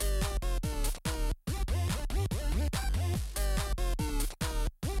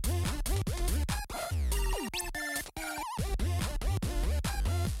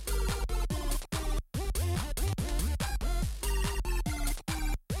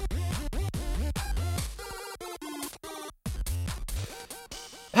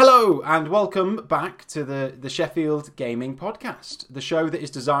Hello and welcome back to the Sheffield Gaming Podcast, the show that is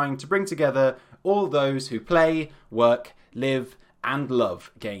designed to bring together all those who play, work, live and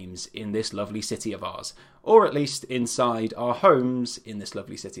love games in this lovely city of ours, or at least inside our homes in this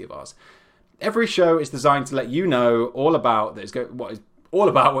lovely city of ours. Every show is designed to let you know all about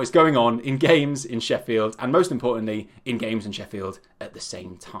what is going on in games in Sheffield, and most importantly, in games in Sheffield at the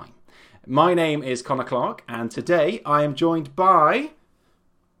same time. My name is Connor Clark, and today I am joined by...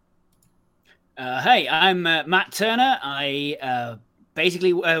 Hey, I'm Matt Turner. I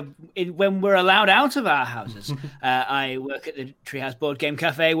basically, when we're allowed out of our houses, I work at the Treehouse Board Game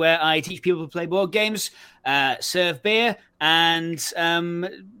Cafe, where I teach people to play board games, serve beer, and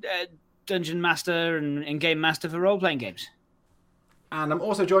Dungeon Master and Game Master for role-playing games. And I'm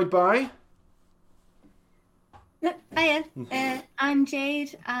also joined by... Hiya, I'm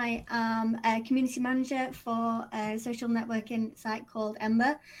Jade. I am a community manager for a social networking site called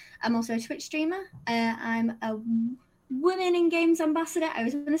Ember. I'm also a Twitch streamer. I'm a Women in Games ambassador. I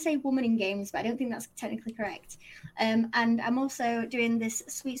was going to say Woman in Games, but I don't think that's technically correct. And I'm also doing this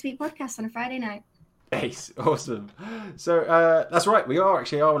sweet podcast on a Friday night. Nice, awesome. So that's right, we are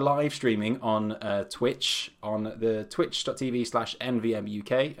live streaming on Twitch, on the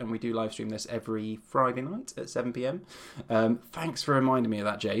twitch.tv/NVMUK, and we do live stream this every Friday night at 7 p.m. Thanks for reminding me of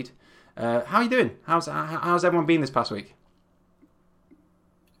that, Jade. How are you doing? How's everyone been this past week?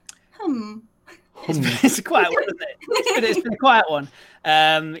 It's a quiet one, isn't it? It's been a quiet one.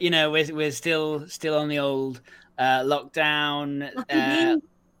 We're still on the old lockdown,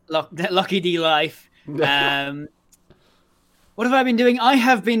 Lucky D life. What have I been doing?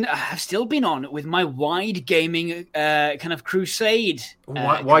 I've still been on with my wide gaming kind of crusade.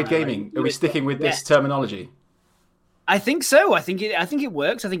 Wide gaming? Are we sticking with this terminology? I think so. I think it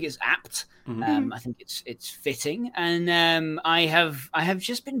works. I think it's apt. Mm-hmm. I think it's fitting, and I have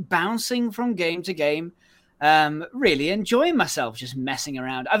just been bouncing from game to game, really enjoying myself, just messing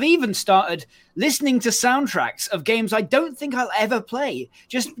around. I've even started listening to soundtracks of games I don't think I'll ever play,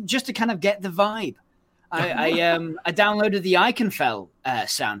 just to kind of get the vibe. I downloaded the Iconfell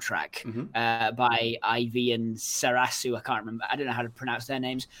soundtrack by Ivy and Sarasu. I can't remember. I don't know how to pronounce their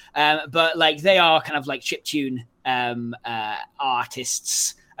names. But like they are kind of like chiptune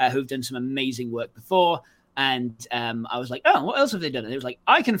artists who've done some amazing work before. And I was like, oh, what else have they done? And it was like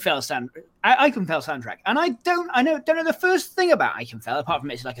Iconfell soundtrack. And I don't know the first thing about Iconfell, apart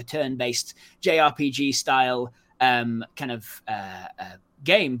from it's like a turn-based JRPG style kind of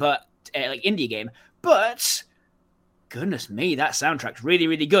game, but like indie game. But goodness me, that soundtrack's really,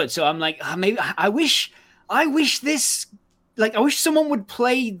 really good. So I'm like, maybe I wish someone would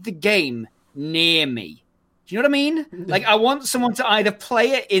play the game near me. Do you know what I mean? Like, I want someone to either play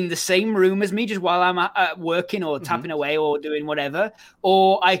it in the same room as me, just while I'm working or tapping away or doing whatever,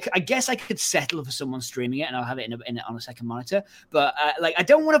 or I guess I could settle for someone streaming it and I'll have it on a second monitor. But I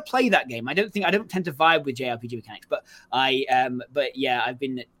don't want to play that game. I don't tend to vibe with JRPG mechanics. But I've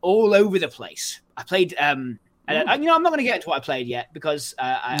been all over the place. I played. I'm not going to get into what I played yet because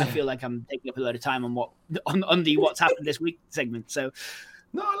I feel like I'm taking up a load of time on the what's happened this week segment. So.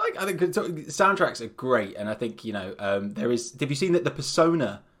 No, I think soundtracks are great, and I think there is. Have you seen that the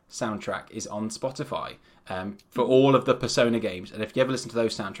Persona soundtrack is on Spotify for all of the Persona games? And if you ever listen to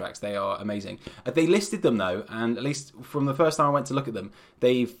those soundtracks, they are amazing. They listed them though, and at least from the first time I went to look at them,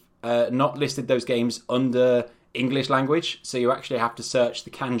 they've not listed those games under English language, so you actually have to search the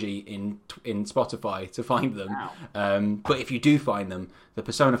kanji in Spotify to find them. Wow. But if you do find them, the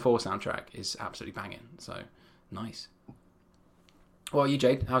Persona 4 soundtrack is absolutely banging. So nice. What are you,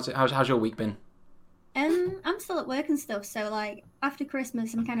 Jade? How's your week been? I'm still at work and stuff, so like after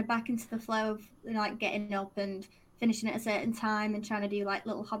Christmas I'm kind of back into the flow of like getting up and finishing at a certain time and trying to do like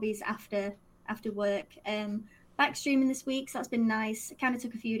little hobbies after work. Back streaming this week, so that's been nice. I kind of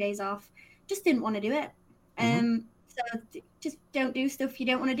took a few days off. Just didn't want to do it. So just don't do stuff you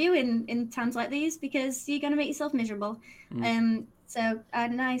don't want to do in times like these because you're going to make yourself miserable. So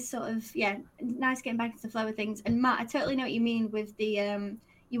nice getting back into the flow of things. And Matt, I totally know what you mean with the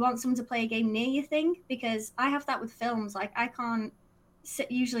you want someone to play a game near you thing, because I have that with films. Like I can't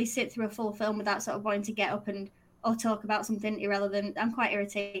usually sit through a full film without sort of wanting to get up or talk about something irrelevant. I'm quite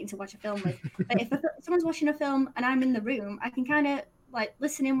irritating to watch a film with. But if someone's watching a film and I'm in the room, I can kind of like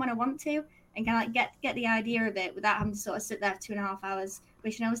listen in when I want to and kind of like get the idea of it without having to sort of sit there for 2.5 hours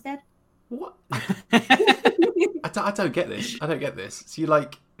wishing I was dead. What? I don't get this. So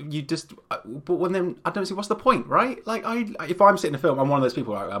but when then I don't see what's the point, right? Like if I'm sitting in a film, I'm one of those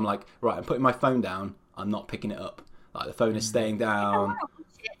people. Right, I'm like, right, I'm putting my phone down. I'm not picking it up. Like the phone is staying down.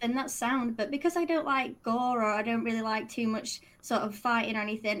 then that's sound. But because I don't like gore, or I don't really like too much sort of fighting or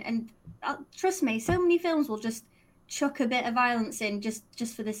anything, and trust me, so many films will just chuck a bit of violence in just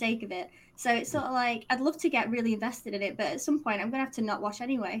for the sake of it. So it's sort of like, I'd love to get really invested in it, but at some point I'm gonna have to not watch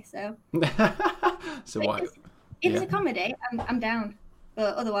anyway. So so why? If it's a comedy, I'm down.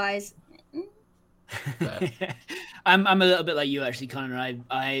 But otherwise, I'm a little bit like you actually, Connor.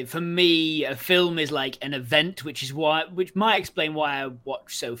 I for me, a film is like an event, which might explain why I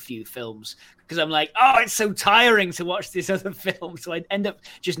watch so few films, because I'm like, oh, it's so tiring to watch this other film, so I end up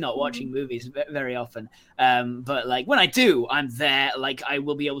just not watching movies very often. But like when I do, I'm there. Like I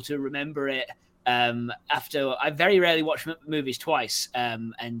will be able to remember it. After I very rarely watch movies twice,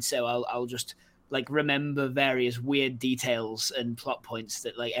 and so I'll just like remember various weird details and plot points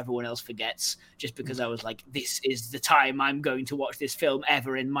that like everyone else forgets, just because I was like, this is the time I'm going to watch this film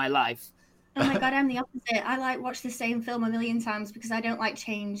ever in my life. Oh my God, I'm the opposite. I like watch the same film a million times because I don't like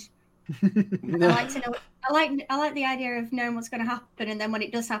change. I like to know. I like the idea of knowing what's going to happen, and then when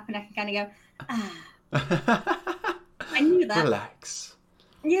it does happen, I can kind of go, I knew that. Relax.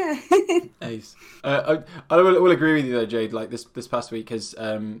 Yeah. Nice. I will agree with you though, Jade. Like this past week has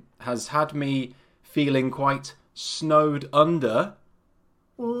had me feeling quite snowed under.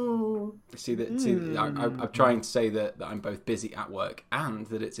 Ooh. I'm trying to say that I'm both busy at work and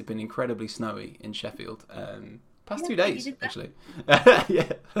that it's been incredibly snowy in Sheffield. Past 2 days, actually.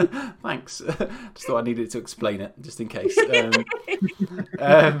 Yeah, thanks. Just thought I needed to explain it, just in case.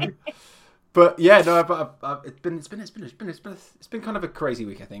 But yeah, no, it's been kind of a crazy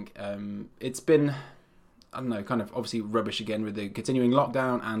week, I think. It's been, I don't know, kind of obviously rubbish again with the continuing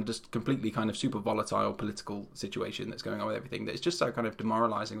lockdown and just completely kind of super volatile political situation that's going on with everything. That it's just so kind of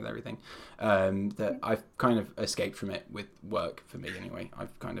demoralising with everything. That I've kind of escaped from it with work, for me anyway.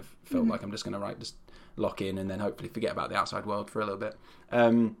 I've kind of felt like I'm just going to just lock in and then hopefully forget about the outside world for a little bit.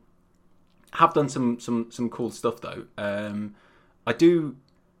 Have done some cool stuff though.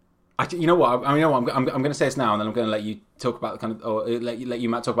 You know what? I'm going to say this now, and then I'm going to let you talk about the kind of, or let you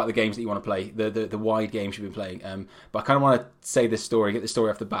Matt talk about the games that you want to play, the wide games you've been playing. But I kind of want to say this story, get this story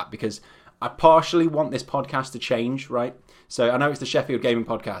off the bat, because I partially want this podcast to change, right? So I know it's the Sheffield Gaming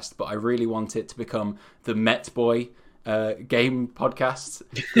Podcast, but I really want it to become the Met Boy Game Podcast,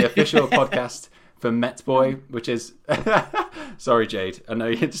 the official podcast for Met Boy, which is sorry, Jade. I know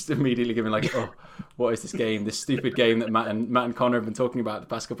you're just immediately giving like, oh, what is this game? This stupid game that Matt and Connor have been talking about the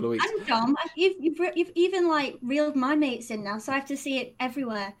past couple of weeks. I'm dumb. You've even like reeled my mates in now, so I have to see it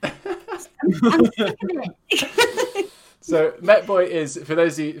everywhere. I'm sick of it. So Met Boy is, for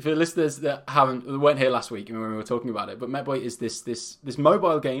listeners that weren't here last week when we were talking about it, but Met Boy is this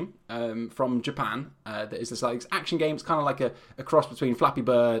mobile game from Japan that is this like action game. It's kind of like a cross between Flappy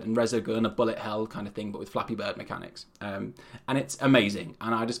Bird and Resogun, a bullet hell kind of thing, but with Flappy Bird mechanics. And it's amazing.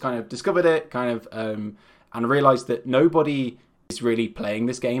 And I just kind of discovered it, and realized that nobody is really playing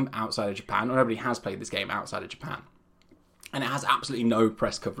this game outside of Japan, or nobody has played this game outside of Japan. And it has absolutely no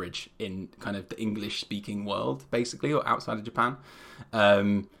press coverage in kind of the English-speaking world, basically, or outside of Japan.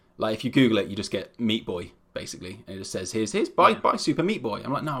 Like, if you Google it, you just get Meat Boy, basically. And it just says, here's buy Super Meat Boy.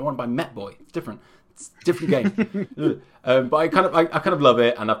 I'm like, no, I want to buy Met Boy. It's different. It's a different game. But I kind of love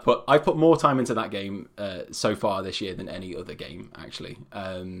it, and I put more time into that game so far this year than any other game, actually.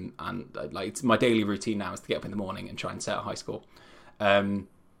 And like, it's my daily routine now is to get up in the morning and try and set a high score.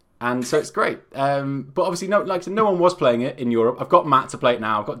 And so it's great. But obviously, no one was playing it in Europe. I've got Matt to play it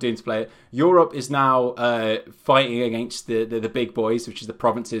now. I've got Dean to play it. Europe is now fighting against the big boys, which is the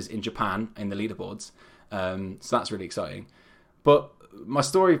provinces in Japan in the leaderboards. So that's really exciting. But my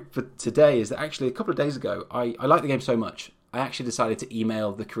story for today is that actually a couple of days ago, I liked the game so much, I actually decided to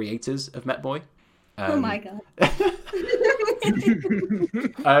email the creators of Met Boy. Oh my God.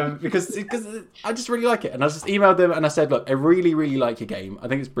 Because I just really like it, and I just emailed them and I said, look, I really, really like your game. I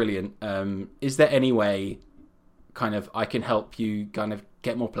think it's brilliant. Is there any way kind of I can help you kind of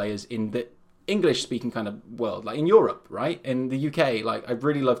get more players in the English speaking kind of world, like in Europe, right? In the UK, like I'd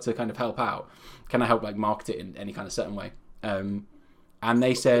really love to kind of help out. Can I help like market it in any kind of certain way? And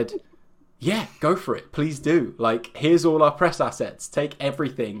they said, yeah, go for it. Please do. Like, here's all our press assets. Take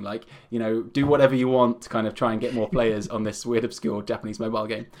everything. Like, do whatever you want to kind of try and get more players on this weird, obscure Japanese mobile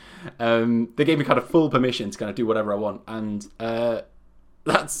game. They gave me kind of full permission to kind of do whatever I want. And I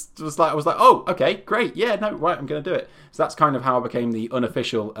was like, oh, okay, great. Yeah, no, right, I'm going to do it. So that's kind of how I became the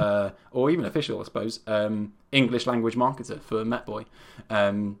unofficial, or even official, I suppose, English language marketer for Met Boy.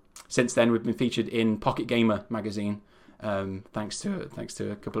 Since then, we've been featured in Pocket Gamer magazine. thanks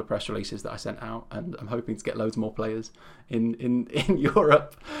to a couple of press releases that I sent out, and I'm hoping to get loads more players in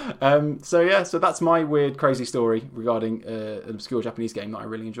Europe. So that's my weird, crazy story regarding an obscure Japanese game that I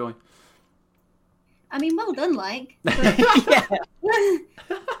really enjoy. I mean, well done, like. Yeah.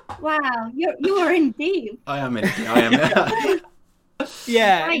 Wow, you are in deep. I am in. I am.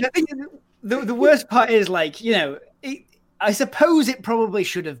 Yeah. Right. The worst part is, like, you know, I suppose it probably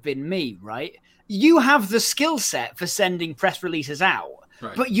should have been me, right? You have the skill set for sending press releases out,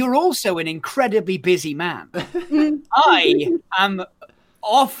 Right. but you're also an incredibly busy man. I am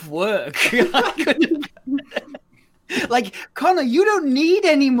off work. I couldn't- like, Connor, you don't need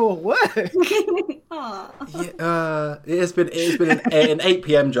any more work. Aw. Yeah, it has been an 8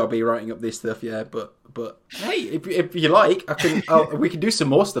 p.m. jobby writing up this stuff. Yeah, but hey, if you like, we can do some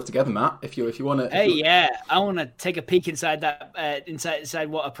more stuff together, Matt. If you want to. Hey, yeah, I want to take a peek inside that inside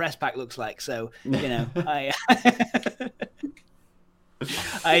what a press pack looks like. So, you know, I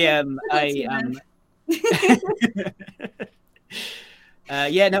am.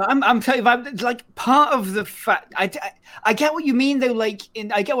 Yeah, no, I'm telling you, like, part of the fact I get what you mean though. Like,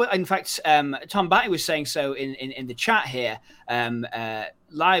 I get what, in fact, Tom Batty was saying so in the chat here,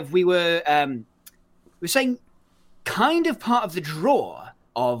 live. We were saying kind of part of the draw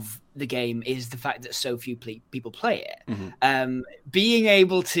of the game is the fact that so few people play it. Mm-hmm. Being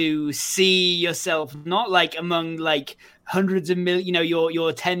able to see yourself not like among like hundreds of million, you know,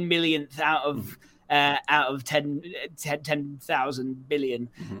 your 10 millionth out of 10,000 billion.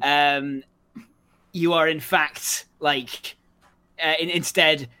 Mm-hmm. You are in fact like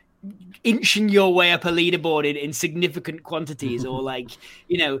instead inching your way up a leaderboard in significant quantities, or like,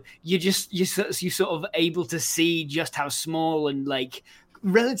 you know, you're sort of able to see just how small and like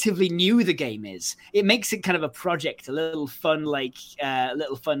relatively new the game is. It makes it kind of a project, a little fun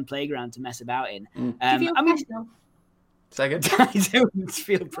playground to mess about in. Do you feel professional? Second. I don't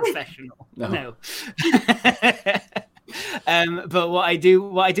feel professional. No. But what I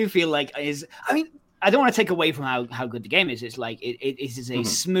do feel like is, I mean, I don't want to take away from how good the game is. It's like it is a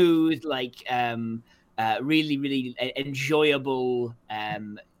smooth, like really, really enjoyable. I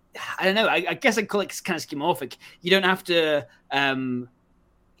don't know. I guess I'd call it kind of skeuomorphic. You don't have to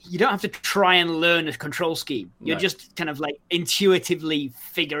try and learn a control scheme. You're just kind of like intuitively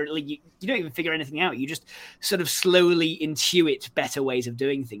you don't even figure anything out. You just sort of slowly intuit better ways of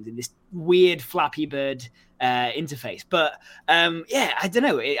doing things in this weird Flappy Bird interface. But yeah, I don't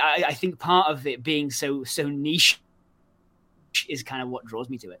know. I think part of it being so niche is kind of what draws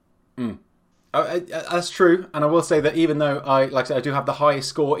me to it. Mm. That's true, and I will say that even though I do have the highest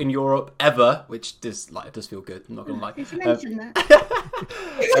score in Europe ever, which does feel good. I'm not gonna lie. Did you mention that?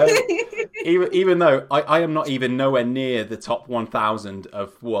 Even though I am not even nowhere near the top 1,000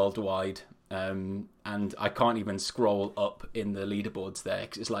 of worldwide, and I can't even scroll up in the leaderboards there,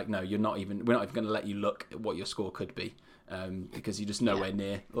 because it's like, no, we're not even going to let you look at what your score could be. Because you're just nowhere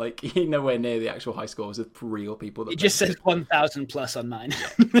near, like, you're nowhere near the actual high scores of real people. That it just says 1,000 plus on mine.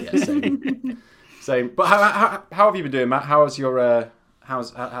 Yeah, same. But how have you been doing, Matt? How's your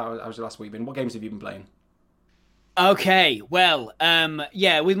how's your last week been? What games have you been playing? Okay, well,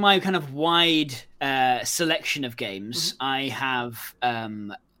 yeah, with my kind of wide selection of games, I have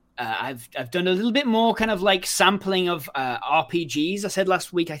I've done a little bit more kind of like sampling of RPGs. I said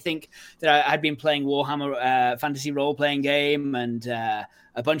last week, I think, that I'd been playing Warhammer fantasy role-playing game and a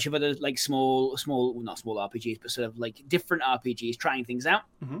bunch of other like small, not small RPGs, but sort of like different RPGs, trying things out.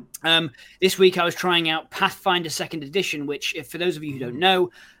 Mm-hmm. This week I was trying out Pathfinder 2nd Edition, which, if for those of you who don't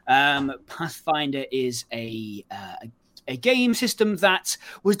know, Pathfinder is a game system that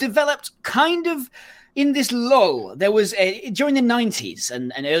was developed kind of in this lull. There was during the 90s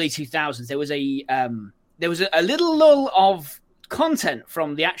and early 2000s, there was a little lull of content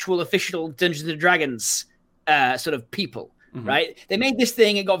from the actual official Dungeons and Dragons sort of people, mm-hmm. right? They made this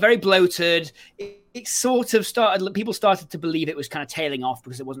thing, it got very bloated. It sort of started, people started to believe it was kind of tailing off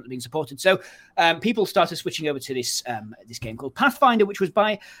because it wasn't being supported. So people started switching over to this game called Pathfinder, which was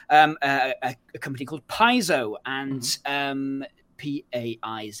by a company called Paizo, and mm-hmm.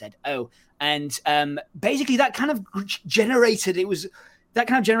 Paizo. And basically that kind of generated a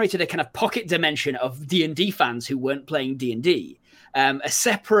kind of pocket dimension of D&D fans who weren't playing D&D. A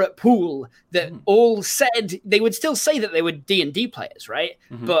separate pool that all said they would still say that they were D&D players, right?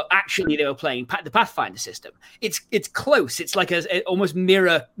 Mm-hmm. But actually they were playing the Pathfinder system. It's close. It's like a almost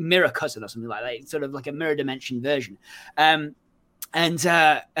mirror cousin or something like that. It's sort of like a mirror dimension version.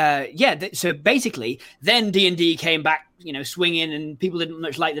 So basically, then D&D came back, swinging, and people didn't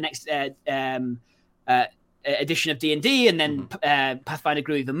much like the next edition of D&D, and then Pathfinder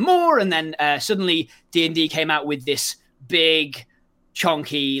grew even more, and then suddenly D&D came out with this big,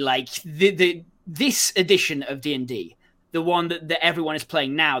 chonky, like this edition of D&D, the one that everyone is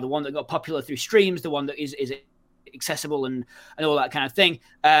playing now, the one that got popular through streams, the one that is accessible and all that kind of thing,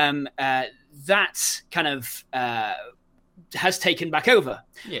 that kind of has taken back over.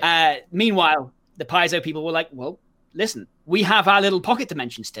 Yeah. Meanwhile, the Paizo people were like, well, listen, we have our little pocket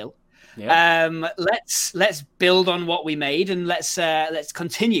dimension still. Yeah. Let's build on what we made and let's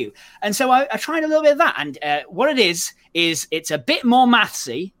continue. And so I tried a little bit of that. And what it is it's a bit more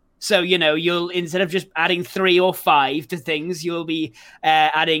mathsy. So, you'll, instead of just adding 3 or 5 to things, you'll be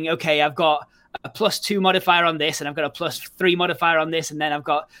adding, okay, I've got a +2 modifier on this, and I've got a +3 modifier on this, and then I've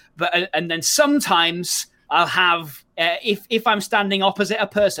got, and then sometimes I'll have, if I'm standing opposite a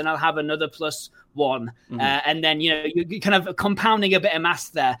person, I'll have another +1, and then you're kind of compounding a bit of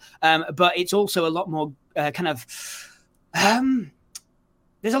math there. But it's also a lot more there's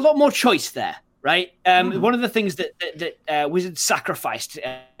a lot more choice there. Right. One of the things that Wizards sacrificed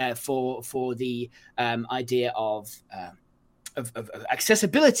for the idea of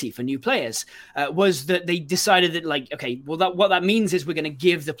accessibility for new players was that they decided that, like, okay, well, what that means is we're going to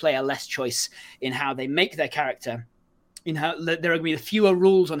give the player less choice in how they make their character. In how there are going to be fewer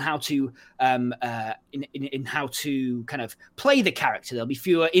rules on how to in how to kind of play the character. There'll be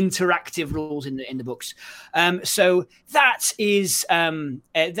fewer interactive rules in the books. So that is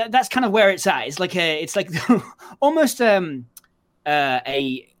that's kind of where it's at. It's like almost a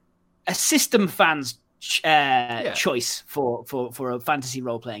system fan's choice for a fantasy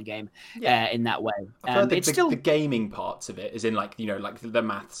role playing game in that way. It's still the gaming parts of it, is in like the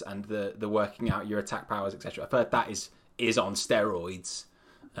maths and the working out your attack powers, etc. I've heard that is on steroids.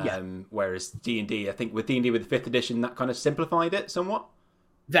 Whereas D&D, I think with D&D with the 5th edition, that kind of simplified it somewhat.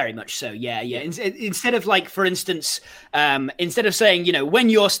 Very much so, yeah. Instead of, like, for instance, instead of saying, when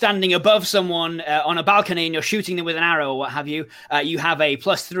you're standing above someone on a balcony and you're shooting them with an arrow or what have you, you have a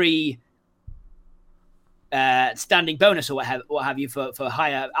 +3 standing bonus or what have you for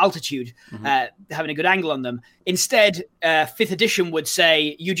higher altitude, having a good angle on them. Instead, 5th edition would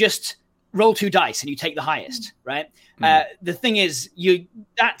say you just roll 2 dice and you take the highest, right? The thing is,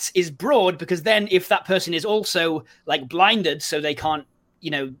 that is broad, because then if that person is also, like, blinded, so they can't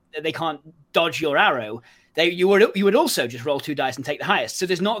dodge your arrow, you would also just roll 2 dice and take the highest. So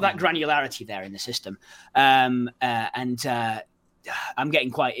there's not that granularity there in the system. And I'm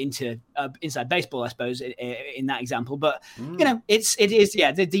getting quite into inside baseball, I suppose, in that example. But it is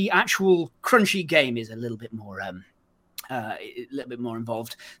the actual crunchy game is a little bit more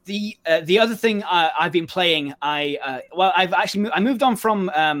involved. The other thing I've been playing, I moved on from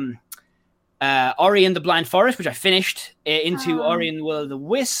Ori and the Blind Forest, which I finished, into Ori and the Will of the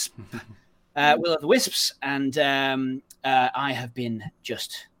Wisps, and I have been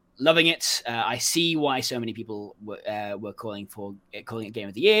just loving it. I see why so many people were calling it Game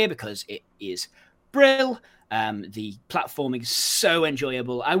of the Year, because it is brill. The platforming is so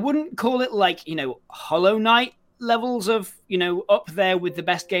enjoyable. I wouldn't call it like Hollow Knight levels of up there with the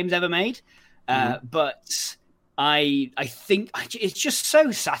best games ever made, but I think it's just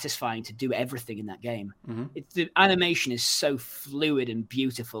so satisfying to do everything in that game. The animation is so fluid and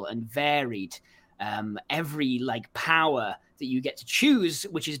beautiful and varied. Every power that you get to choose,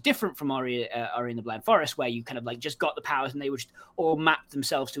 which is different from Ori in the Blind Forest, where you kind of just got the powers and they would just all map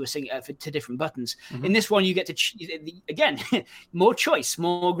themselves to to different buttons. In this one, you get to again more choice,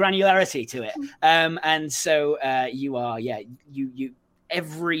 more granularity to it, and so you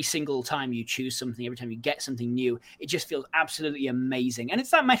every single time you choose something, every time you get something new, it just feels absolutely amazing. And it's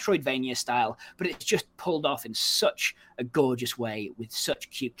that Metroidvania style, but it's just pulled off in such a gorgeous way, with such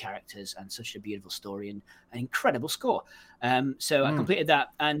cute characters and such a beautiful story and an incredible score. So I completed that.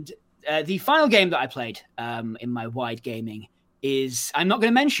 And the final game that I played in my wide gaming is, I'm not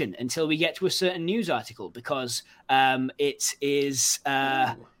going to mention until we get to a certain news article, because it is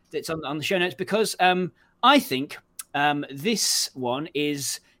it's on the show notes, because I think this one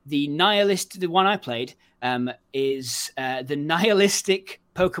is the one I played is the nihilistic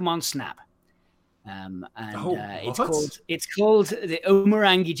Pokemon Snap. It's called the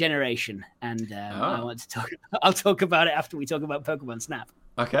Umurangi generation, and I'll talk about it after we talk about Pokemon Snap.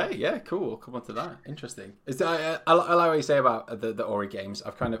 Okay, yeah, cool. We'll come on to that. Interesting. I like what you say about the Ori games.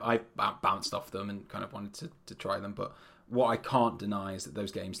 I bounced off them and kind of wanted to try them, but what I can't deny is that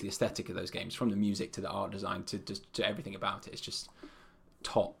those games, the aesthetic of those games, from the music to the art design to everything about it, is just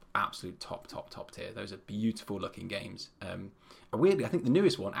absolute top tier. Those are beautiful looking games. And weirdly, I think the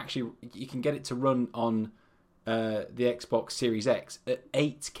newest one, actually, you can get it to run on the Xbox Series X at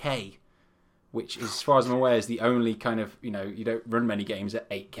 8K, which, as far as I'm aware, is the only kind of, you don't run many games at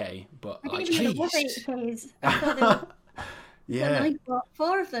 8K. But I didn't even know it was 8Ks. I thought Yeah. I only bought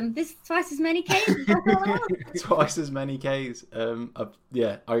 4 of them. This is twice as many cases. Twice as many Ks. I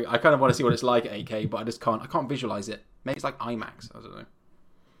kind of want to see what it's like at 8K, but I can't visualize it. Maybe it's like IMAX. I don't know.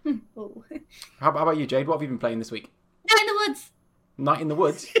 Oh. How about you, Jade? What have you been playing this week? Night in the Woods. Night in the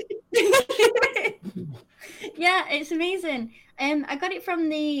Woods. Yeah, it's amazing. I got it from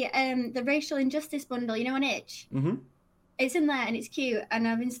the Racial Injustice bundle, you know, on Itch. Mm-hmm. It's in there and it's cute, and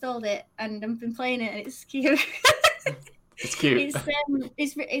I've installed it and I've been playing it and it's cute. It's cute.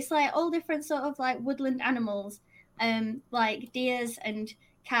 It's like all different sort of like woodland animals, like deers and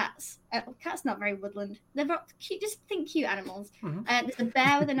cats. Cats not very woodland. They're not cute. Just think cute animals. Mm-hmm. There's a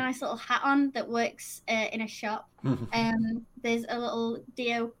bear with a nice little hat on that works in a shop. There's a little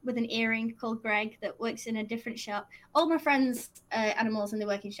deer with an earring called Greg that works in a different shop. All my friends' animals and they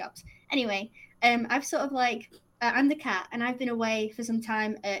work in shops. Anyway, I've sort of like I'm the cat and I've been away for some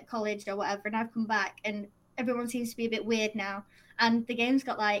time at college or whatever, and I've come back and everyone seems to be a bit weird now. And the game's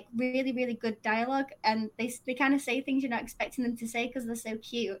got like really, really good dialogue, and they kind of say things you're not expecting them to say because they're so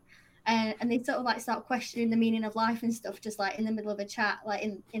cute. And they sort of like start questioning the meaning of life and stuff, just like in the middle of a chat, like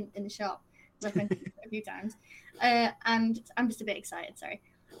in the shop. I've been a few times, and I'm just a bit excited. Sorry.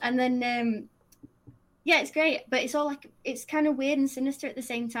 And then yeah, it's great, but it's all like it's kind of weird and sinister at the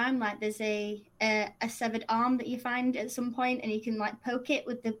same time. Like there's a severed arm that you find at some point, and you can like poke it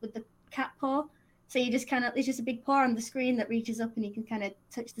with the cat paw. So you just kind of there's just a big paw on the screen that reaches up, and you can kind of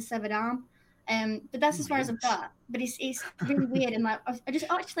touch the severed arm. But that's as far as I've got. But it's really weird, and like I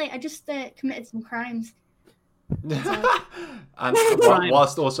just committed some crimes. And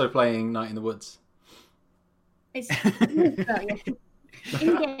whilst also playing Night in the Woods. It's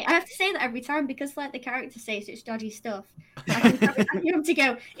yeah. I have to say that every time because like the character says such dodgy stuff. I have to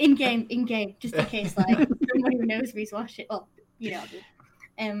go in game, just in case like someone who knows me's watch it up, you know.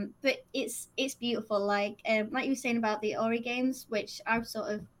 But it's beautiful. Like you were saying about the Ori games, which I've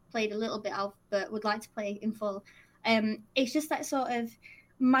sort of played a little bit of, but would like to play in full. It's just that sort of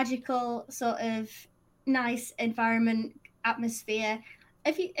magical, sort of nice environment, atmosphere.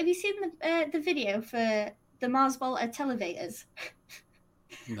 Have you seen the video for the Mars Volta televators?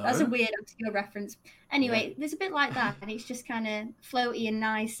 No. That's a weird obscure reference. Anyway, There's a bit like that, and it's just kind of floaty and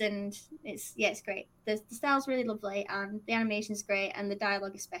nice, and it's great. The style's really lovely, and the animation's great, and the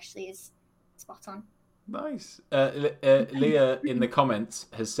dialogue especially is spot on. Nice. Leah in the comments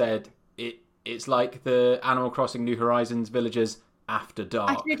has said it's like the Animal Crossing New Horizons villagers after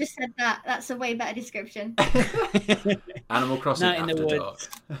dark. I should have just said that. That's a way better description. Animal Crossing after dark.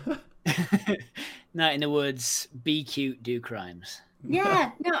 Night in the Woods, be cute, do crimes. Yeah,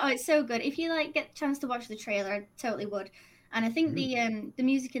 no, it's so good. If you like get a chance to watch the trailer, I totally would. And I think the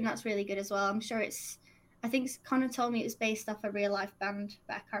music in that's really good as well. I'm sure I think Connor told me it was based off a real life band,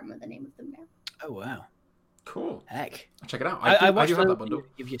 but I can't remember the name of them now. Oh wow, cool. Heck, I'll check it out. I do have that bundle.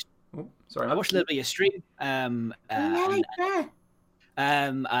 Sorry, I watched a little bit of your stream. I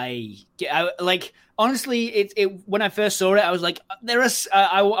like honestly, it when I first saw it, I was like,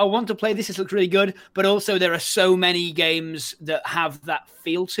 I want to play this. This looks really good, but also there are so many games that have that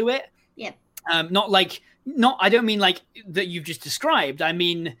feel to it. Yeah. I don't mean like that you've just described. I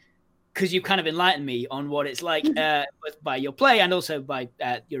mean, because you've kind of enlightened me on what it's like both by your play and also by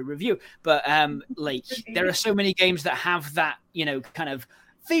your review. But like there are so many games that have that, you know, kind of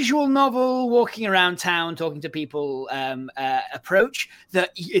visual novel, walking around town, talking to people approach that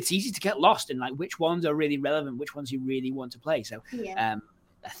it's easy to get lost in, like which ones are really relevant, which ones you really want to play. So I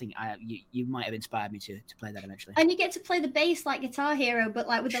think you might have inspired me to play that eventually. And you get to play the bass like Guitar Hero, but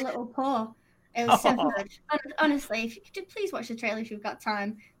like with a little paw. It was so good. Honestly, if you could please watch the trailer if you've got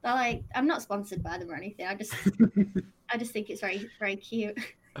time. They're like, I'm not sponsored by them or anything. I just think it's very, very cute.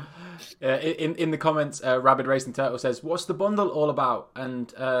 In the comments, Rabid Racing Turtle says, "What's the bundle all about?"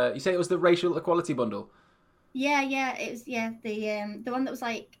 And you say it was the racial equality bundle. Yeah, it was. Yeah, the one that was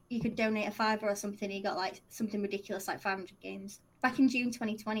like you could donate a $5 or something. You got like something ridiculous like 500 games back in June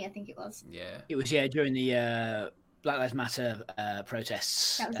 2020, I think it was. Yeah, it was. Yeah, during the Black Lives Matter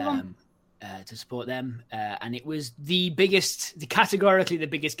protests. That was the one. To support them, and it was categorically the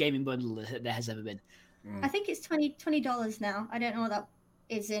biggest gaming bundle that there has ever been. I think it's $20 now. I don't know what that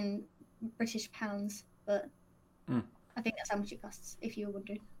is in British pounds, but I think that's how much it costs. If you were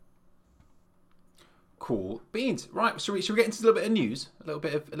wondering. Cool beans. Right, should we get into a little bit of news, a little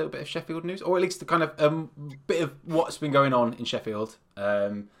bit of Sheffield news, or at least the kind of bit of what's been going on in Sheffield?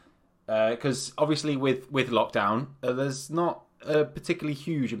 Because obviously with lockdown, there's not a particularly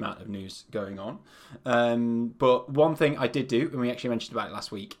huge amount of news going on, but one thing I did do, and we actually mentioned about it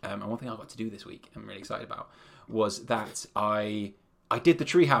last week, and one thing I got to do this week I'm really excited about, was that I did the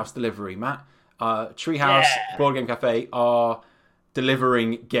Treehouse delivery. Matt, Treehouse Board Game Cafe are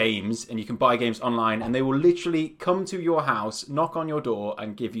delivering games, and you can buy games online, and they will literally come to your house, knock on your door,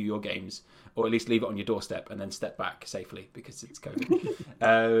 and give you your games, or at least leave it on your doorstep and then step back safely because it's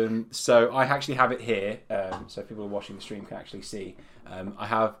COVID. So I actually have it here, so people watching the stream can actually see. I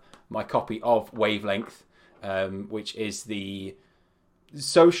have my copy of Wavelength, which is the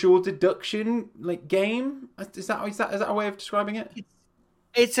social deduction game. Is that a way of describing it?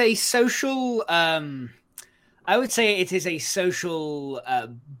 It's a social. I would say it is a social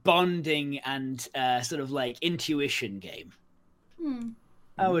bonding and sort of like intuition game.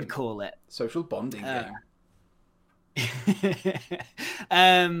 I would call it social bonding game.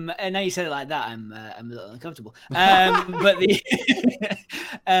 And now you said it like that, I'm a little uncomfortable. But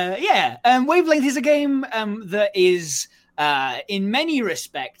Wavelength is a game that is in many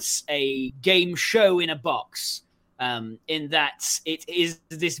respects a game show in a box. In that it is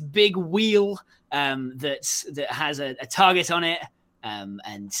this big wheel that has a target on it,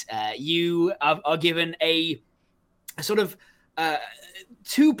 and you are given a sort of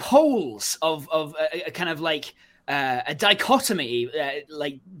two poles of a kind of like a dichotomy,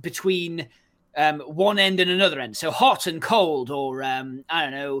 like between one end and another end. So hot and cold, or I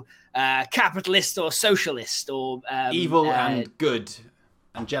don't know, capitalist or socialist, or evil and good,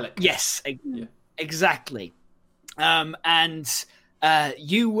 angelic. Yes, exactly. And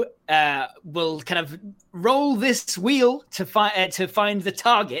you will kind of roll this wheel to find the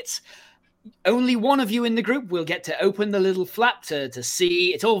target. Only one of you in the group will get to open the little flap to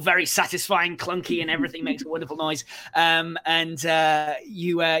see. It's all very satisfying, clunky, and everything makes a wonderful noise. And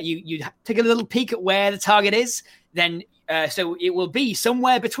you take a little peek at where the target is. Then so it will be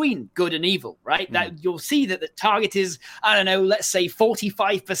somewhere between good and evil, right? That you'll see that the target is, I don't know, let's say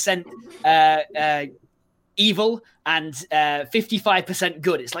 45% evil and 55%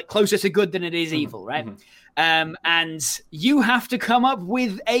 good. It's like closer to good than it is evil, right? And you have to come up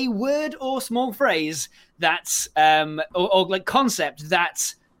with a word or small phrase that's or like concept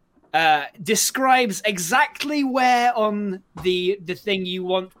that describes exactly where on the thing you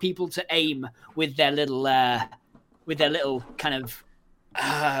want people to aim with their little kind of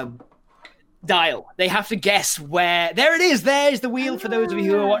dial. They have to guess where. There it is. There's the wheel for those of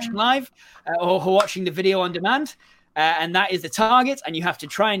you who are watching live or who are watching the video on demand. And that is the target. And you have to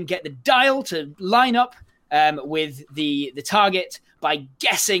try and get the dial to line up with the target by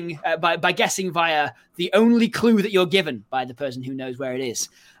guessing by guessing via the only clue that you're given by the person who knows where it is.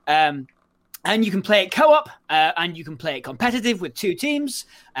 And you can play it co-op, and you can play it competitive with two teams,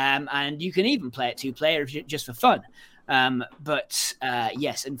 and you can even play it two-player just for fun. But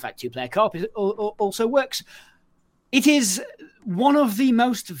yes, in fact, two-player co-op also works. It is one of the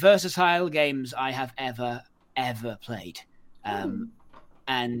most versatile games I have ever played.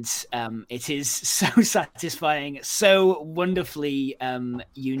 And it is so satisfying, so wonderfully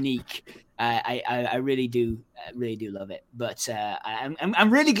unique. I really do love it. But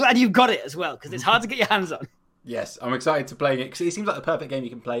I'm really glad you've got it as well, because it's hard to get your hands on. Yes, I'm excited to play it, because it seems like the perfect game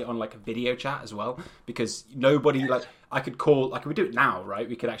you can play on like a video chat as well, because nobody, like, we do it now, right?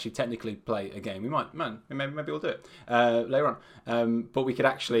 We could actually technically play a game. We might, maybe we'll do it later on. But we could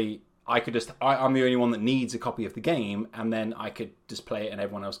actually, I'm the only one that needs a copy of the game, and then I could just play it and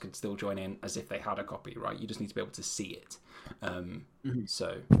everyone else could still join in as if they had a copy, right? You just need to be able to see it.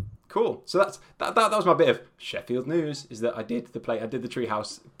 So cool. So that was my bit of Sheffield news, is that I did the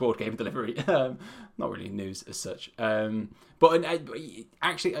Treehouse board game delivery. Not really news as such. But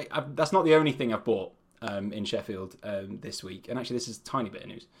actually, that's not the only thing I've bought in Sheffield this week. And actually, this is a tiny bit of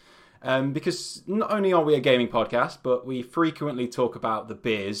news. Because not only are we a gaming podcast, but we frequently talk about the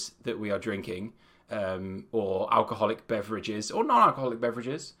beers that we are drinking, or alcoholic beverages, or non-alcoholic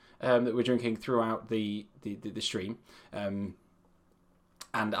beverages that we're drinking throughout the stream.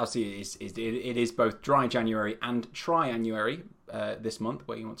 And obviously it is both Dry January and Tri-Annuary this month,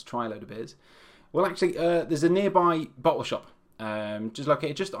 where you want to try a load of beers. Well, actually, there's a nearby bottle shop just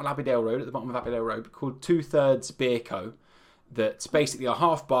located just on Abbeydale Road, at the bottom of Abbeydale Road, called Two Thirds Beer Co. That's basically a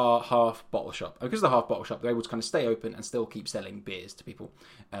half bar, half bottle shop. And because of the half bottle shop, they're able to kind of stay open and still keep selling beers to people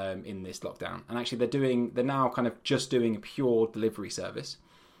in this lockdown. And actually, they're now kind of just doing a pure delivery service.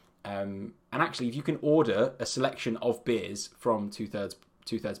 And actually, if you can order a selection of beers from Two Thirds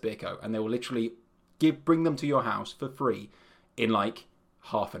Beer Co., and they will literally bring them to your house for free in like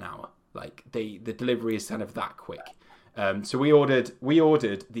half an hour. Like the delivery is kind of that quick. So we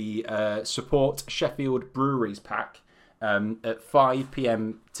ordered the Support Sheffield Breweries pack at 5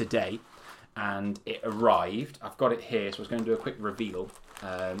 p.m. today, and it arrived. I've got it here, so I was going to do a quick reveal.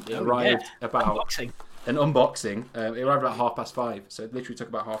 It arrived about an unboxing. It arrived at 5:30, so it literally took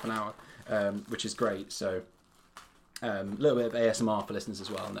about half an hour, which is great. So a little bit of ASMR for listeners as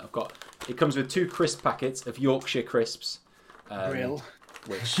well. And it comes with 2 crisp packets of Yorkshire crisps. Real.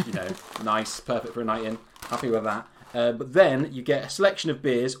 Which, nice, perfect for a night in. Happy with that. But then you get a selection of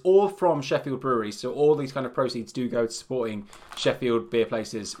beers, all from Sheffield breweries. So all these kind of proceeds do go to supporting Sheffield beer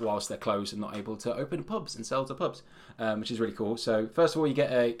places whilst they're closed and not able to open pubs and sell to pubs, which is really cool. So first of all, you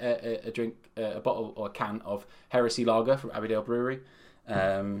get a drink, a bottle or a can of Heresy Lager from Abbeydale Brewery.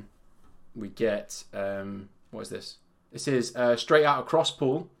 We get, what is this? This is Straight Out of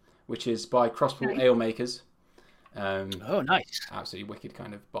Crosspool, which is by Crosspool Ale Makers. Oh, nice. Absolutely wicked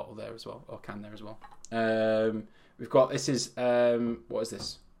kind of bottle there as well, or can there as well. We've got, this is, what is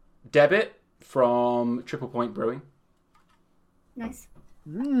this? Debit from Triple Point Brewing. Nice.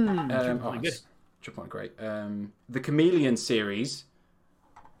 Triple Point, great. The Chameleon series,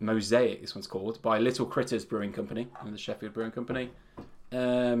 Mosaic, this one's called, by Little Critters Brewing Company, and the Sheffield Brewing Company.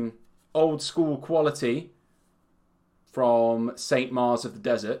 Old School Quality from St. Mars of the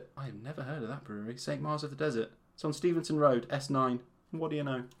Desert. I have never heard of that brewery. St. Mars of the Desert. It's on Stevenson Road, S9. What do you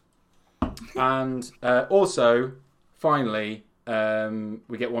know? And also, finally,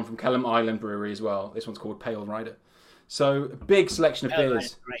 we get one from Kellam Island Brewery as well. This one's called Pale Rider. So, a big selection of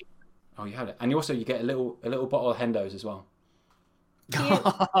beers. Great. Oh, you had it. And you get a little bottle of Hendo's as well.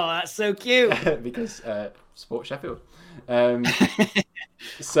 Oh, that's so cute. Because support Sheffield.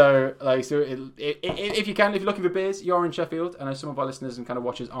 So if you're looking for beers, you're in Sheffield. I know some of our listeners and kind of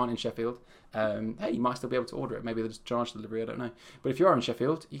watchers aren't in Sheffield. Hey, you might still be able to order it. Maybe they'll just charge delivery. I don't know. But if you are in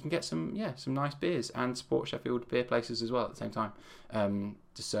Sheffield, you can get some nice beers and support Sheffield beer places as well at the same time.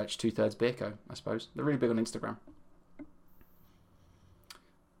 Just search 2/3 Beer Co. I suppose they're really big on Instagram.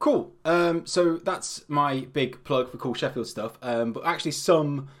 Cool. So that's my big plug for cool Sheffield stuff. But actually,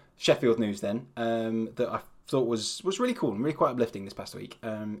 some Sheffield news then that I thought was really cool and really quite uplifting this past week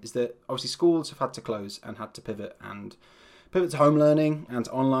is that obviously schools have had to close and had to pivot to home learning and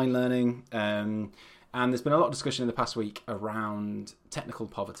to online learning. And there's been a lot of discussion in the past week around technical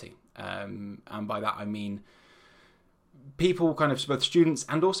poverty. And by that I mean people kind of, both students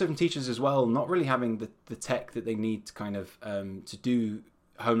and also from teachers as well, not really having the tech that they need to kind of to do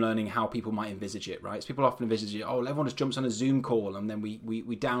home learning how people might envisage it, right? So people often envisage it, everyone just jumps on a Zoom call and then we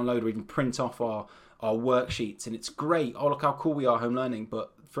download or even print off our worksheets and it's great. Oh, look how cool we are home learning.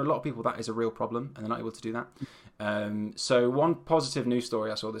 But for a lot of people, that is a real problem and they're not able to do that. So one positive news story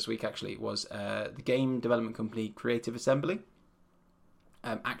I saw this week actually was the game development company Creative Assembly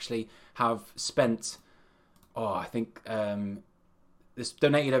actually have spent, I think this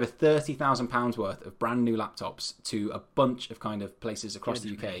donated over £30,000 worth of brand new laptops to a bunch of kind of places across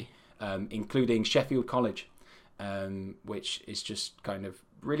the UK, including Sheffield College, which is just kind of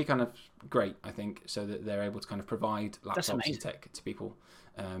really kind of great, I think, so that they're able to kind of provide laptops and tech to people.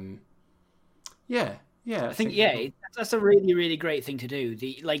 I think that's a really, really great thing to do.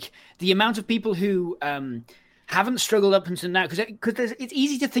 The amount of people who haven't struggled up until now, because it's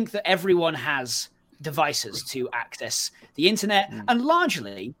easy to think that everyone has devices to access the internet, and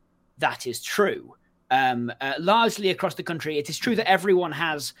largely that is true. Largely across the country, it is true that everyone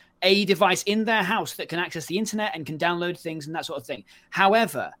has a device in their house that can access the internet and can download things and that sort of thing.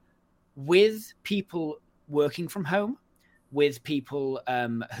 However, with people working from home, with people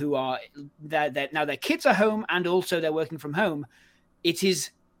who are now their kids are home and also they're working from home, it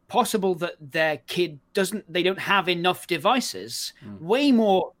is possible that their kid they don't have enough devices. Way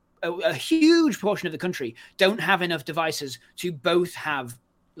more. A huge portion of the country don't have enough devices to both have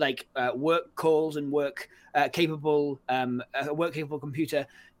work calls and work capable computer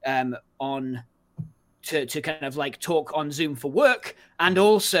on to kind of talk on Zoom for work, and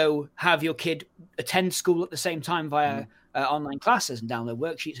also have your kid attend school at the same time via online classes and download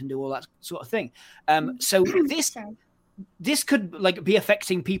worksheets and do all that sort of thing. So this could be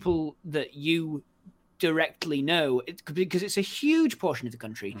affecting people that you directly know, because it's a huge portion of the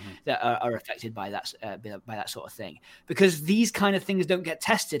country that are affected by that sort of thing, because these kind of things don't get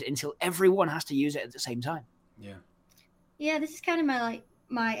tested until everyone has to use it at the same time. This is kind of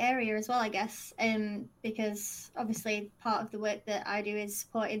my area as well, I guess, because obviously part of the work that I do is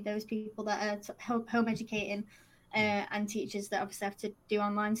supporting those people that are home educating and teachers that obviously have to do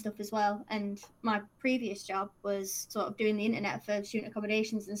online stuff as well. And my previous job was sort of doing the internet for student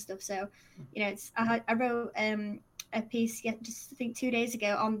accommodations and stuff. So, I wrote a piece just I think 2 days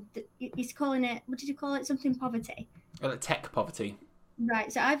ago on he's calling it, what did you call it? Something poverty. Tech poverty. Right.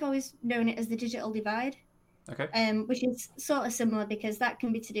 So I've always known it as the digital divide. Okay. Which is sort of similar, because that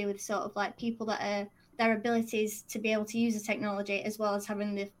can be to do with sort of people that are their abilities to be able to use the technology, as well as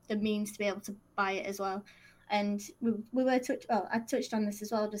having the means to be able to by it as well. And I touched on this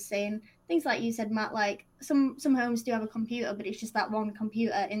as well, just saying things like you said, Matt, like some homes do have a computer, but it's just that one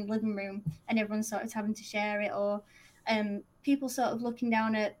computer in the living room and everyone's sort of having to share it, or people sort of looking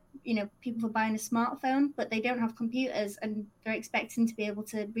down at, people for buying a smartphone, but they don't have computers and they're expecting to be able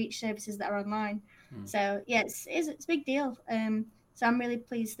to reach services that are online. So yeah, it's a big deal. So I'm really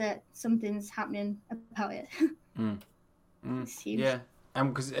pleased that something's happening about it. It's huge. Yeah,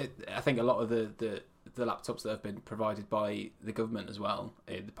 and because I think a lot of the laptops that have been provided by the government as well,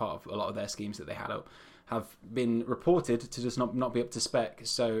 part of a lot of their schemes that they had up, have been reported to just not be up to spec.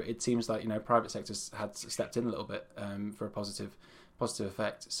 So it seems like private sectors had stepped in a little bit for a positive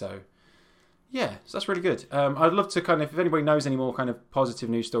effect. So yeah, so that's really good. I'd love to kind of, if anybody knows any more kind of positive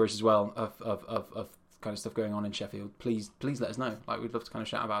news stories as well of kind of stuff going on in Sheffield, please let us know. Like, we'd love to kind of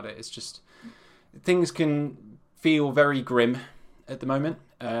chat about it. It's just things can feel very grim at the moment.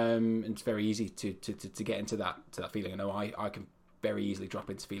 It's very easy to get into that feeling. I know I can very easily drop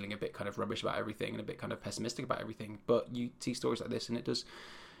into feeling a bit kind of rubbish about everything and a bit kind of pessimistic about everything. But you see stories like this and it does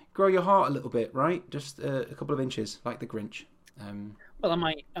grow your heart a little bit, right? Just a couple of inches, like the Grinch. Well, I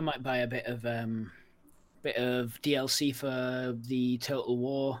might buy a bit of DLC for the Total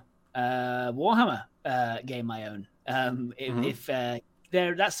War Warhammer game I own. If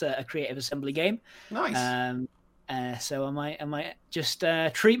that's a Creative Assembly game. Nice. So I might just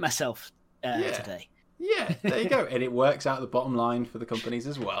treat myself today. Yeah, there you go. And it works out the bottom line for the companies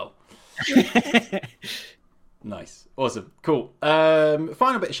as well. Nice. Awesome. Cool.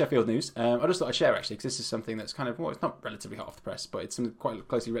 Final bit of Sheffield news. I just thought I'd share, actually, because this is something that's kind of, well, it's not relatively hot off the press, but it's something quite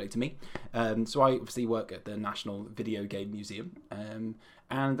closely related to me. So I obviously work at the National Video Game Museum. And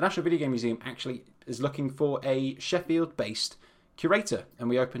the National Video Game Museum actually is looking for a Sheffield-based curator. And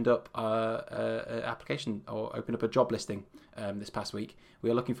we opened up an application, or opened up a job listing this past week. We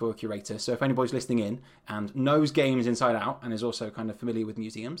are looking for a curator. So if anybody's listening in and knows games inside out and is also kind of familiar with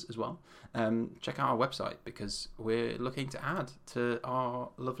museums as well, check out our website, because we're looking to add to our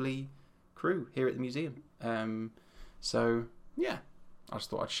lovely crew here at the museum. So yeah, I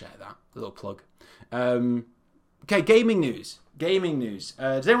just thought I'd share that. A little plug. Okay, gaming news.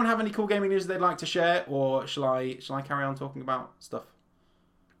 Does anyone have any cool gaming news they'd like to share, or shall I carry on talking about stuff?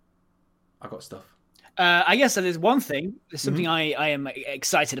 I got stuff. I guess there's one thing. There's something I am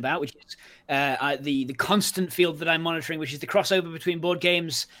excited about, which is the constant field that I'm monitoring, which is the crossover between board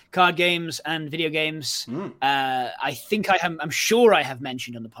games, card games, and video games. I'm sure I have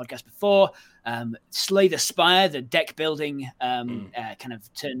mentioned on the podcast before, Slay the Spire, the deck building kind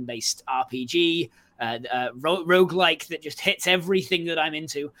of turn-based RPG. Roguelike that just hits everything that I'm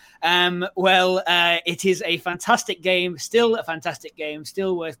into. It is a fantastic game, still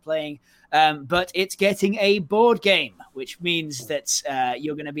worth playing, but it's getting a board game, which means that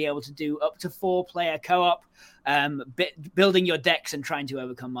you're going to be able to do up to 4-player co-op, building your decks and trying to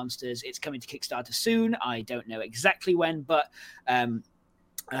overcome monsters. It's coming to Kickstarter soon. I don't know exactly when, but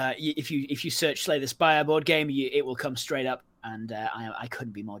if you search Slay the Spire board game, it will come straight up. And I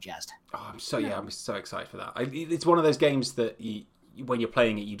couldn't be more jazzed. Oh, I'm so excited for that. It's one of those games that when you're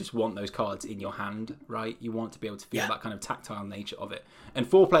playing it, you just want those cards in your hand, right? You want to be able to feel that kind of tactile nature of it. And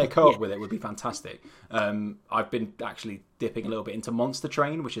 4-player co-op with it would be fantastic. I've been actually dipping a little bit into Monster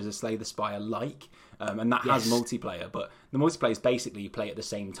Train, which is a Slay the Spire-like, and that has multiplayer. But the multiplayer is basically you play at the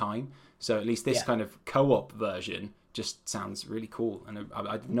same time. So at least this kind of co-op version just sounds really cool. And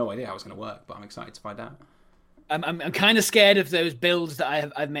I had no idea how it was going to work, but I'm excited to find out. I'm kind of scared of those builds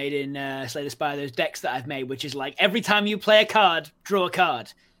that I've made in Slay the Spire, those decks that I've made, which is like every time you play a card, draw a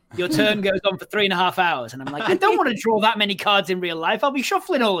card. Your turn goes on for 3.5 hours. And I'm like, I don't want to draw that many cards in real life. I'll be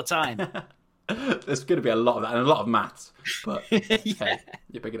shuffling all the time. There's going to be a lot of that and a lot of maths. But hey,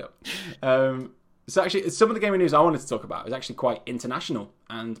 you pick it up. So actually, some of the gaming news I wanted to talk about is actually quite international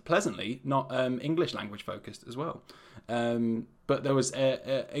and pleasantly not English language focused as well. But there was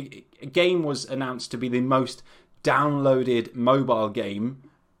a game was announced to be the most downloaded mobile game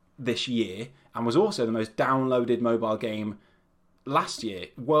this year, and was also the most downloaded mobile game last year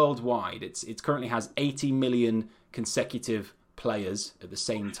worldwide. It currently has 80 million consecutive players at the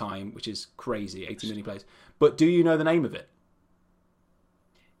same time, which is crazy. 80 million players. But do you know the name of it?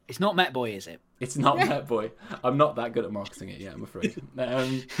 It's not Met Boy, is it? It's not Met Boy. I'm not that good at marketing it yet, I'm afraid.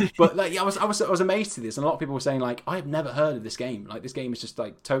 But like, I was amazed to this, and a lot of people were saying like, I have never heard of this game. Like, this game is just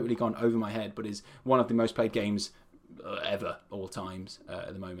like totally gone over my head, but is one of the most played games ever, all times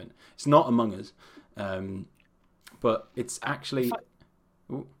at the moment. It's not Among Us, but it's actually.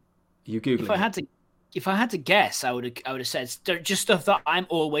 You googling? If I had to guess, I would have said just stuff that I'm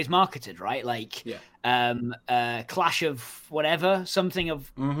always marketed, right? Like, Clash of whatever, something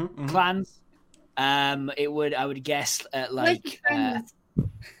of Clans. I would guess Where's the friends?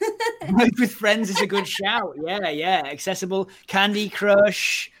 Work with Friends is a good shout. Yeah. Accessible. Candy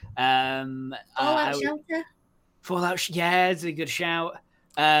Crush. Fallout Shelter. Fallout. Yeah, it's a good shout.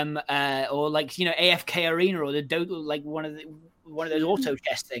 Or like AFK Arena or like one of those auto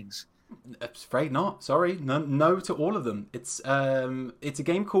chess things. I'm afraid not. Sorry, no to all of them. It's a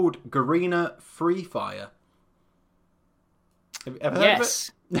game called Garena Free Fire. Have you ever heard of it?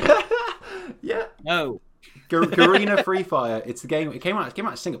 Yeah. No. Garena Free Fire. It's the game. It came out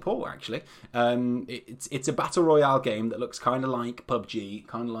of Singapore actually. It's a battle royale game that looks kind of like PUBG,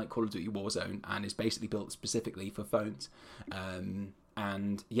 kind of like Call of Duty Warzone, and is basically built specifically for phones.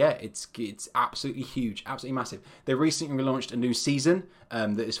 And yeah, it's absolutely huge, absolutely massive. They recently launched a new season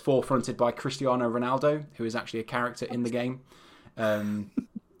that is forefronted by Cristiano Ronaldo, who is actually a character in the game.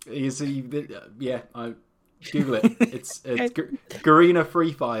 Google it. It's Garena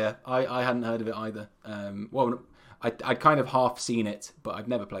Free Fire. I hadn't heard of it either. I'd kind of half seen it, but I've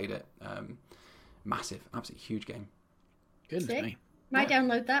never played it. Massive, absolutely huge game. Goodness me. Might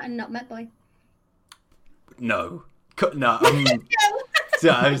download that and not Metboy. No. Metboy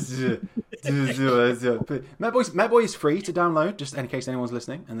is free to download, just in case anyone's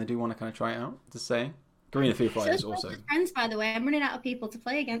listening and they do want to kind of try it out. Just saying. Garena Free Fire is also. Friends, by the way, I'm running out of people to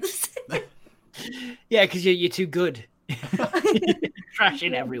play against. Yeah, because you're too good.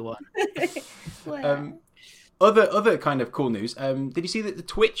 Trashing everyone. Other kind of cool news. Did you see that the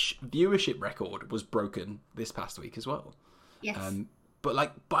Twitch viewership record was broken this past week as well? Yes. But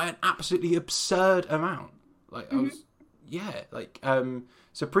like by an absolutely absurd amount. Like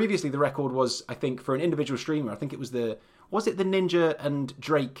so previously the record was, I think, for an individual streamer, I think it was the Ninja and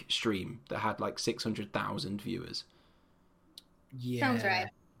Drake stream that had like 600,000 viewers. Yeah. Sounds right.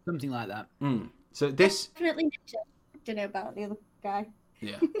 Something like that. So this definitely don't know about the other guy.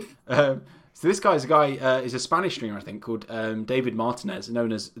 Yeah. So this guy's is a Spanish streamer, I think, called David Martinez,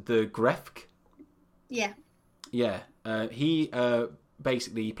 known as the Grefk. Yeah. Yeah. He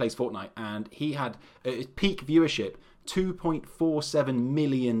basically plays Fortnite, and he had peak viewership 2.47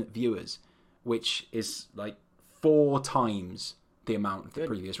 million viewers, which is like 4 times the amount of the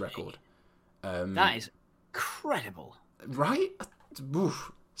previous record. That is incredible. Right?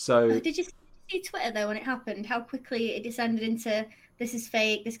 Oof. So did you see Twitter though when it happened? How quickly it descended into this is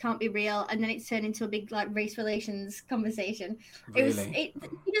fake, this can't be real, and then it turned into a big like race relations conversation. Really?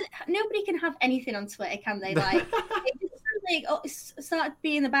 Nobody can have anything on Twitter, can they? Like it started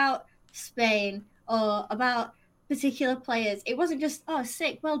being about Spain or about particular players. It wasn't just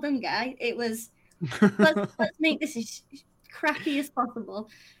sick, well done, guy. It was let's make this as crappy as possible.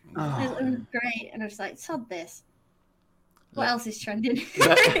 It was great, and I was like, sod this. What else is trending?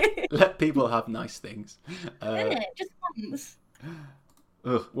 let people have nice things. Just once.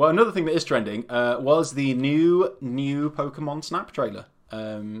 Well, another thing that is trending was the new Pokemon Snap trailer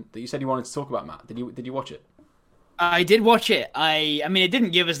that you said you wanted to talk about, Matt. Did you watch it? I did watch it. I mean, it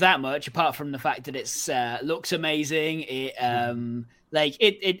didn't give us that much, apart from the fact that it's looks amazing. It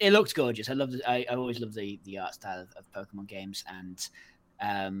looks gorgeous. I always love the art style of Pokemon games, and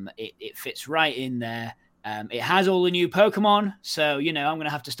it fits right in there. It has all the new Pokemon, so I'm going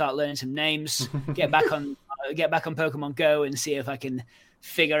to have to start learning some names. Get back on Pokemon Go and see if I can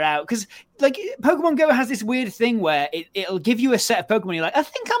figure out, because like Pokemon Go has this weird thing where it'll give you a set of Pokemon. You're like, I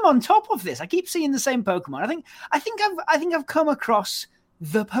think I'm on top of this. I keep seeing the same Pokemon. I think I've come across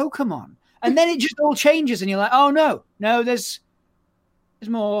the Pokemon, and then it just all changes, and you're like, oh no, there's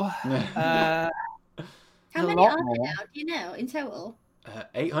more. How many are there now? Do you know in total?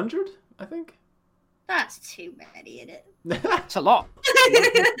 800, I think. That's too many, isn't it? That's a lot.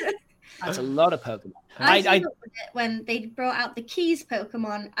 That's a lot of Pokemon. I looked at it when they brought out the Keys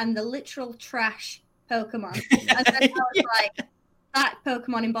Pokemon and the literal trash Pokemon. And then I was like, that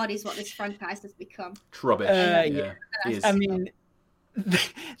Pokemon embodies what this franchise has become. Rubbish. Yeah. I mean,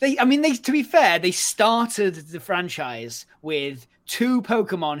 they to be fair, they started the franchise with 2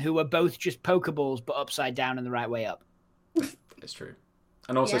 Pokemon who were both just Pokeballs, but upside down and the right way up. It's true.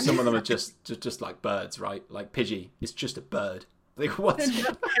 And also some of them are just like birds, right? Like Pidgey is just a bird. Like, what?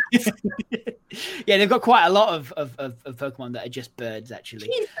 Yeah, they've got quite a lot of Pokemon that are just birds, actually.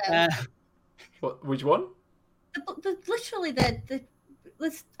 Which one? Literally the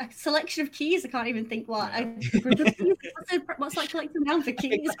a selection of keys. I can't even think what. What's like collecting down for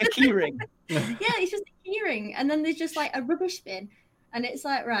keys? It's like a key ring. Yeah, it's just a key ring. And then there's just like a rubbish bin. And it's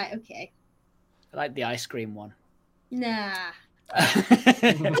like, right, okay. I like the ice cream one. Nah.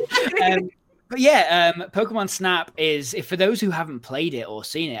 But yeah, Pokemon Snap is, for those who haven't played it or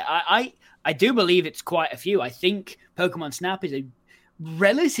seen it, I do believe it's quite a few. I think Pokemon Snap is a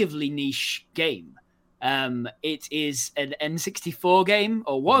relatively niche game. It is an N64 game,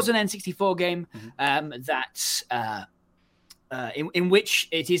 or was an N64 game, in which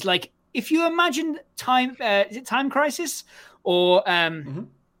it is like, if you imagine is it Time Crisis, or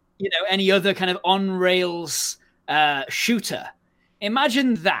any other kind of on rails shooter.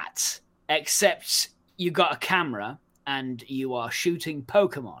 Imagine that, except you got a camera and you are shooting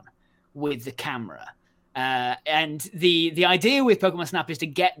Pokemon with the camera. And the idea with Pokemon Snap is to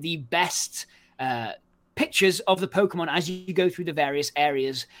get the best pictures of the Pokemon as you go through the various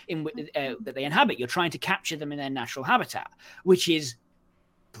areas that they inhabit. You're trying to capture them in their natural habitat, which is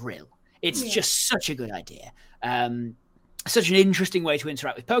brilliant. It's just such a good idea. Such an interesting way to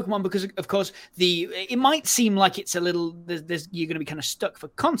interact with Pokemon, because, of course, it might seem like it's a little you're going to be kind of stuck for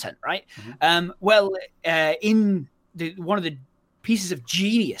content, right? In one of the pieces of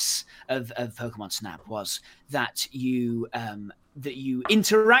genius of Pokemon Snap was that you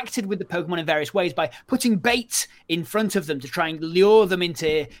interacted with the Pokemon in various ways by putting bait in front of them to try and lure them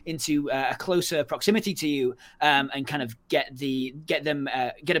into a closer proximity to you, and kind of get a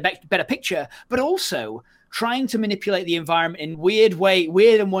better picture, but also trying to manipulate the environment in weird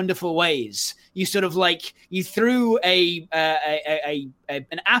and wonderful ways. You sort of you threw an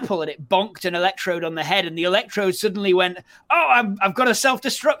apple and it bonked an Electrode on the head, and the Electrode suddenly went, "Oh, I've got to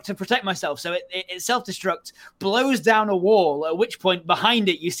self-destruct to protect myself." So it self-destruct, blows down a wall, at which point behind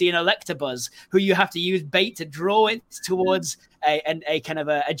it you see an Electabuzz, who you have to use bait to draw it towards a kind of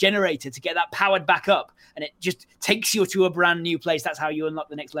a generator to get that powered back up, and it just takes you to a brand new place. That's how you unlock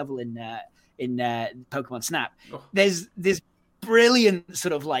the next level in Pokemon Snap. There's this brilliant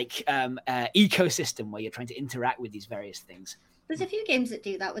sort of ecosystem where you're trying to interact with these various things. There's a few games that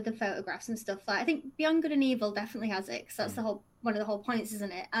do that with the photographs and stuff. I think Beyond Good and Evil definitely has it, because that's one of the whole points,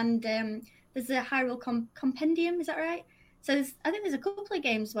 isn't it? And there's a Hyrule Compendium, is that right? So I think there's a couple of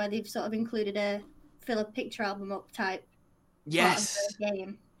games where they've sort of included a fill a picture album up type part of the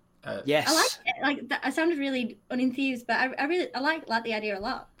game. Yes, I like it. Like that, I sounded really unenthused, but I like the idea a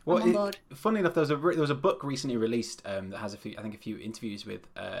lot. Well, funnily enough, there was a book recently released that has a few interviews with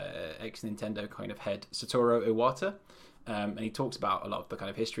ex-Nintendo kind of head Satoru Iwata, and he talks about a lot of the kind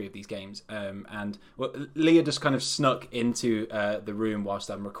of history of these games. And Leah just kind of snuck into the room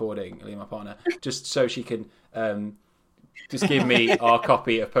whilst I'm recording, Leah, my partner, just so she can just give me our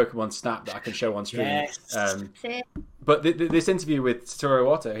copy of Pokemon Snap that I can show on stream. Yes. But this interview with Satoru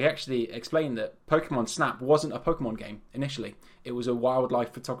Iwata, he actually explained that Pokemon Snap wasn't a Pokemon game initially. It was a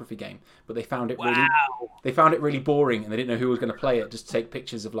wildlife photography game, but they found it really boring, and they didn't know who was going to play it. Just to take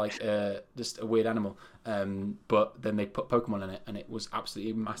pictures of just a weird animal. But then they put Pokemon in it, and it was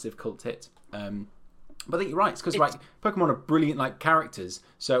absolutely a massive cult hit. But I think you're right. It's because Pokemon are brilliant characters.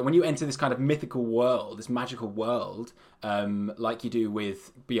 So when you enter this kind of mythical world, this magical world, like you do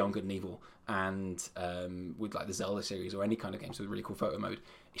with Beyond Good and Evil, and with the Zelda series or any kind of games with really cool photo mode,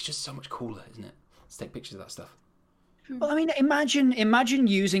 it's just so much cooler, isn't it? To take pictures of that stuff. Well, I mean, imagine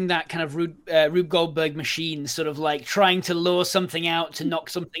using that kind of Rube Goldberg machine, sort of trying to lure something out, to knock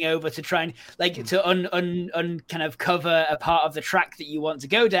something over, to try and to kind of cover a part of the track that you want to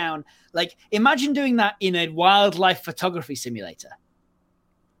go down. Imagine doing that in a wildlife photography simulator.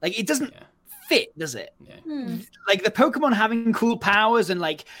 It doesn't fit, does it? Yeah. The Pokemon having cool powers and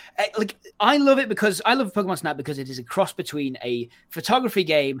I love it because I love Pokemon Snap because it is a cross between a photography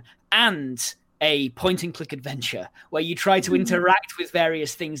game and a point-and-click adventure where you try to interact with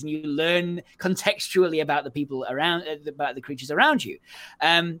various things and you learn contextually about the people around, about the creatures around you.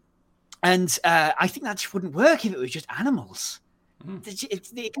 And I think that just wouldn't work if it was just animals.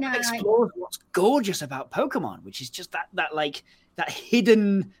 It kind of explores what's gorgeous about Pokemon, which is just that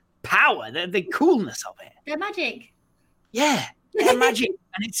hidden power, the coolness of it. They're magic. Yeah, they're magic.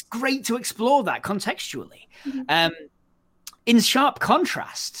 And it's great to explore that contextually. In sharp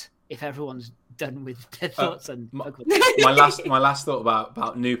contrast, if everyone's done with their thoughts on Pokemon. my last thought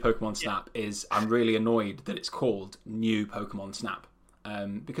about new Pokemon Snap is I'm really annoyed that it's called New Pokemon Snap.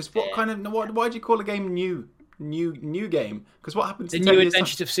 Because why do you call a game new game? Because what happens? The New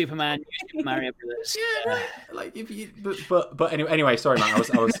Adventures of Superman, New Super Mario Brothers. But anyway, sorry, man,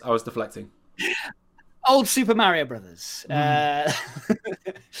 I was deflecting. Old Super Mario Brothers.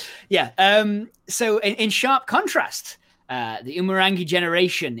 So in sharp contrast, the Umurangi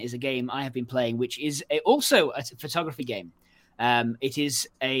Generation is a game I have been playing, which is also a photography game. It is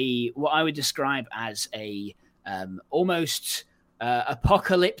what I would describe as a almost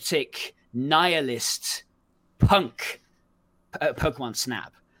apocalyptic nihilist punk Pokemon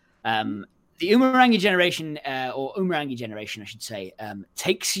Snap. The Umurangi Generation, or Umurangi Generation, I should say,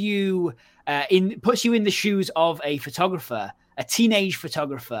 puts you in the shoes of a photographer, a teenage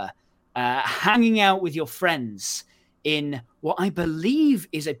photographer hanging out with your friends in what I believe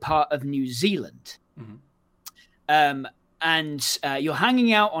is a part of New Zealand. And you're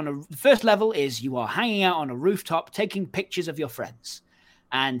hanging out on the first level is you are hanging out on a rooftop, taking pictures of your friends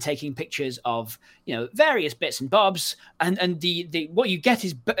and taking pictures of, various bits and bobs. And the what you get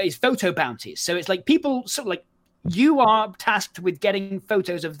is photo bounties. So it's like people sort of like, you are tasked with getting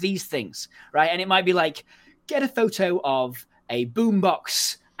photos of these things, right? And it might be like, get a photo of a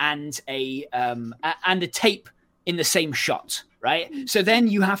boombox and a tape in the same shot, right? So then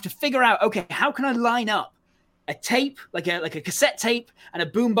you have to figure out, okay, how can I line up a tape, like a cassette tape and a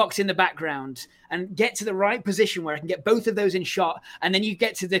boombox in the background and get to the right position where I can get both of those in shot. And then you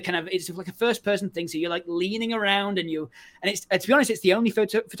get to the kind of, it's like a first person thing. So you're like leaning around and it's, to be honest, it's the only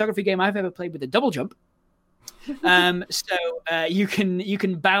photography game I've ever played with a double jump. So you can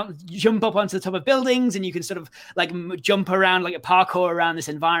jump up onto the top of buildings, and you can sort of like jump around, like a parkour around this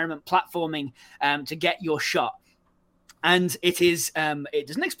environment, platforming to get your shot. And it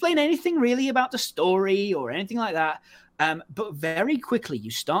doesn't explain anything really about the story or anything like that. But very quickly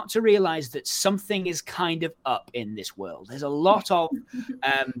you start to realize that something is kind of up in this world. There's a lot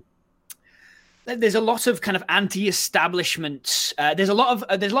of kind of anti-establishment. There's a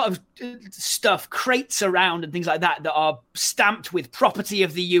lot of stuff, crates around and things like that are stamped with property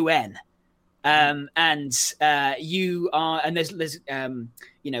of the UN.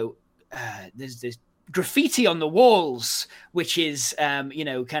 There's graffiti on the walls, which is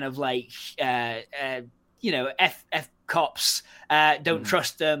kind of like F cops, don't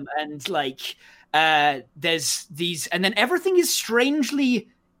trust them, and like there's these, and then everything is strangely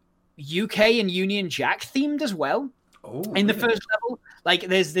UK and Union Jack themed as well. In the first level, like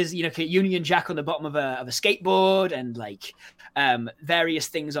there's Union Jack on the bottom of a skateboard, and like various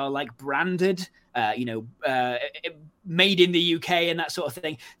things are like branded, made in the UK and that sort of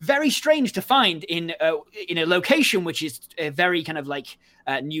thing. Very strange to find in a location which is very kind of like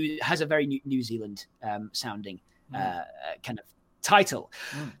has a very New Zealand sounding kind of title.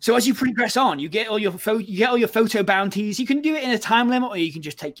 So as you progress on, you get all your photo bounties. You can do it in a time limit, or you can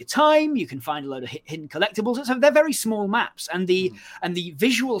just take your time. You can find a load of hidden collectibles. So they're very small maps, and the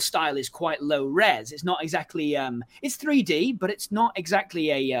visual style is quite low res. It's not exactly it's 3D, but it's not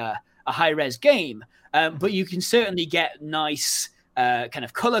exactly a high res game. But you can certainly get nice kind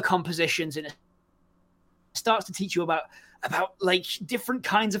of color compositions, and it starts to teach you about like different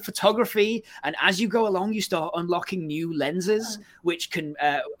kinds of photography. And as you go along, you start unlocking new lenses, which can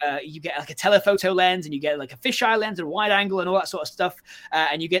you get like a telephoto lens, and you get like a fisheye lens and wide angle and all that sort of stuff,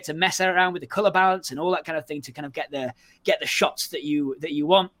 and you get to mess around with the color balance and all that kind of thing to kind of get the shots that you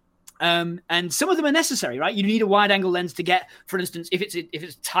want. And some of them are necessary, right? You need a wide angle lens to get, for instance, if it's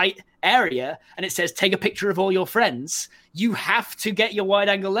a tight area and it says take a picture of all your friends, you have to get your wide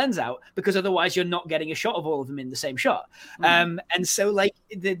angle lens out, because otherwise you're not getting a shot of all of them in the same shot. And so like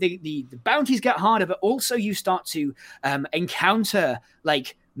the bounties get harder, but also you start to encounter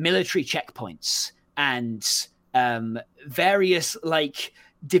like military checkpoints and various like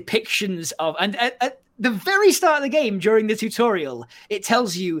depictions of, and at the very start of the game, during the tutorial, it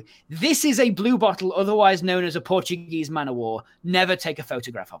tells you this is a blue bottle, otherwise known as a Portuguese man of war. Never take a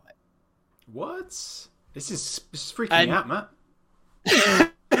photograph of it. What? This is freaking me out, Matt.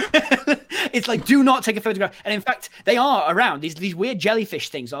 It's like, do not take a photograph. And in fact, they are around. These weird jellyfish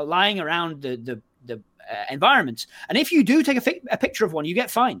things are lying around the environment. And if you do take a picture of one, you get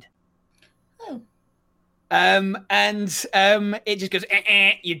fined. Oh. It just goes,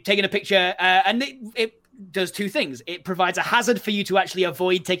 you're taking a picture, and it does two things. It provides a hazard for you to actually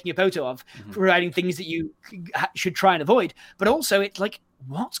avoid taking a photo of, providing things that you should try and avoid. But also, it's like,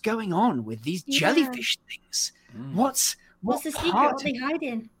 what's going on with these jellyfish things? What's the secret? What are they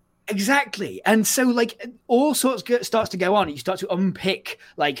hiding? Exactly. And so like all sorts starts to go on. You start to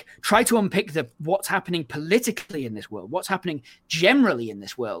try to unpick what's happening politically in this world, what's happening generally in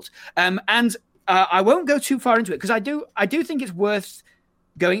this world. I won't go too far into it, because I do think it's worth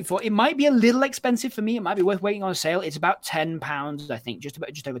going for. It might be a little expensive for me. It might be worth waiting on a sale. It's about £10, I think, just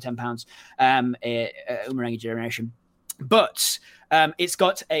over £10. Umurangi Generation, but it's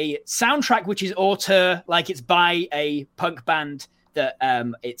got a soundtrack which is auteur, like it's by a punk band. That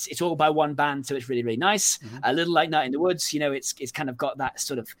it's all by one band, so it's really, really nice. A little like Night in the Woods, it's kind of got that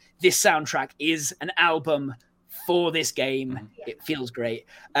sort of, this soundtrack is an album for this game. It feels great.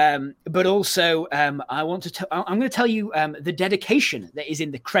 But also, I'm going to tell you the dedication that is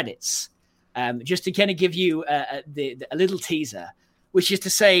in the credits, just to kind of give you a little teaser, which is to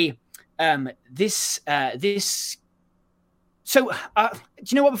say, this. So, do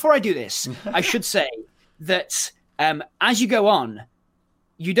you know what? Before I do this, I should say that As you go on,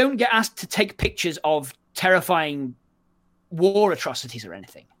 you don't get asked to take pictures of terrifying war atrocities or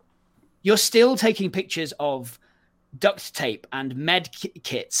anything. You're still taking pictures of duct tape and med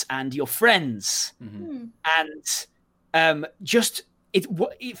kits and your friends, and just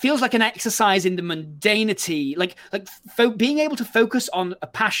it feels like an exercise in the mundanity, like being able to focus on a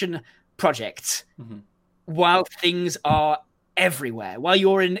passion project while things are everywhere, while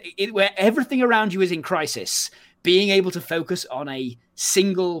you're where everything around you is in crisis. Being able to focus on a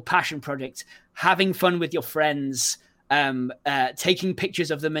single passion project, having fun with your friends, taking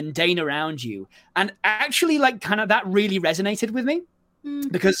pictures of the mundane around you, and actually kind of that really resonated with me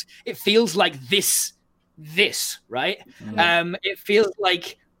because it feels like this right. It feels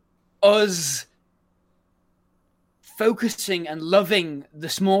like us focusing and loving the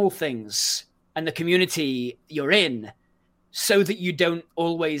small things and the community you're in, so that you don't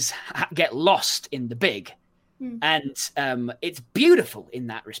always get lost in the big. And it's beautiful in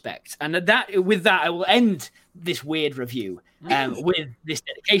that respect. And with that, I will end this weird review with this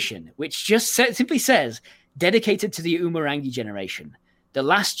dedication, which just simply says, dedicated to the Umurangi generation, the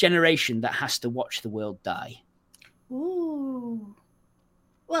last generation that has to watch the world die. Ooh.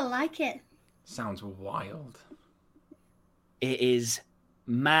 Well, I like it. Sounds wild. It is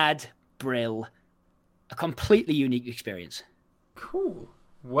mad brill. A completely unique experience. Cool.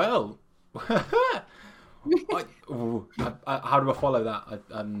 Well... how do I follow that? I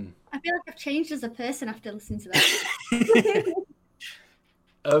feel like I've changed as a person after listening to that.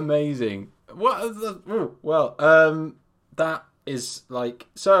 Amazing. Well, that is like,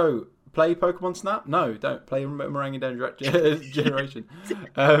 so play Pokemon Snap? No, don't play Meringue Generation.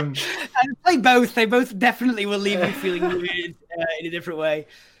 Play both. They both definitely will leave you feeling weird in a different way.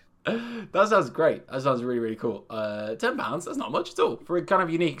 That sounds great. That sounds really, really cool. £10, that's not much at all for a kind of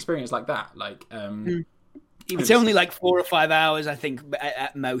unique experience like that. Like, it's only like 4 or 5 hours, I think,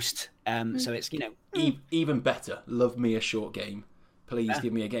 at most. So it's, even better. Love me a short game. Please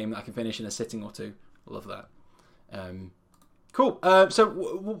give me a game that I can finish in a sitting or two. Love that. Cool. So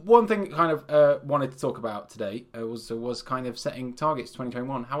one thing kind of wanted to talk about today was kind of setting targets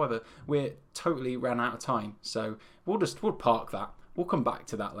 2021. However, we're totally ran out of time, so we'll park that. We'll come back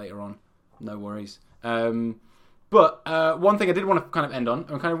to that later on. No worries. But one thing I did want to kind of end on,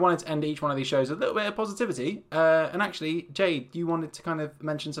 I kind of wanted to end each one of these shows with a little bit of positivity. And actually, Jade, you wanted to kind of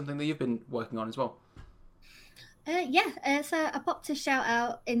mention something that you've been working on as well. So I popped a shout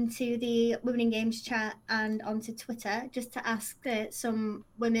out into the Women in Games chat and onto Twitter just to ask some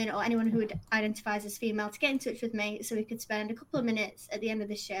women or anyone who identifies as female to get in touch with me so we could spend a couple of minutes at the end of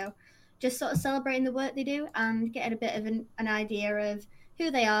the show just sort of celebrating the work they do and getting a bit of an idea of who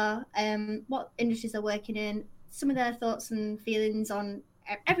they are, what industries they're working in, some of their thoughts and feelings on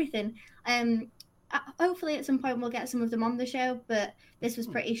everything. Hopefully at some point we'll get some of them on the show, but this was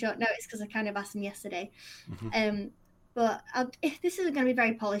pretty short notice because I kind of asked them yesterday. But this isn't going to be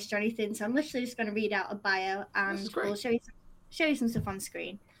very polished or anything, so I'm literally just going to read out a bio and we'll show you some stuff on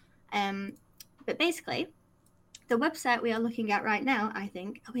screen. But basically, the website we are looking at right now, I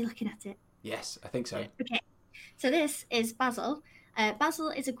think, are we looking at it? Yes, I think so. Okay, so this is Basil.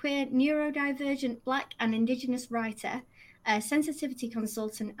 Basil is a queer, neurodivergent Black and Indigenous writer, a sensitivity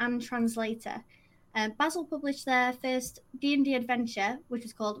consultant and translator. Basil published their first D&D adventure, which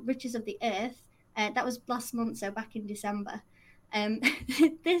was called Riches of the Earth. That was last month, so back in December.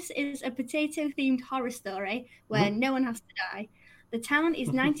 This is a potato-themed horror story where no one has to die. The town is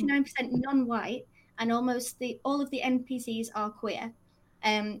 99% non-white, and almost all of the NPCs are queer.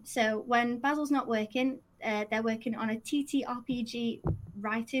 So when Basil's not working, they're working on a TTRPG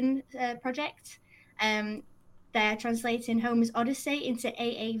writing project. They're translating Homer's Odyssey into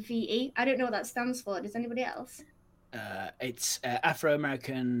AAVE. I don't know what that stands for. Does anybody else? It's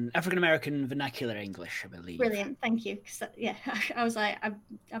African American Vernacular English, I believe. Brilliant, thank you. Yeah, I was like,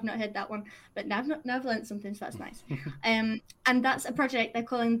 I've not heard that one, but now I've learned something, so that's nice. And that's a project they're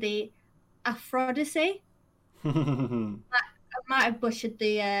calling the Aphrodisy. I might have butchered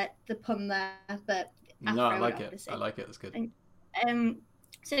the pun there, but no, I like it. I like it. That's good.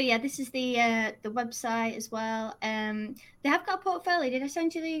 So yeah, this is the website as well. They have got a portfolio. Did I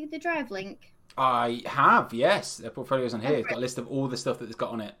send you the Drive link? I have, yes. Their portfolio's on here. It's got a list of all the stuff that it's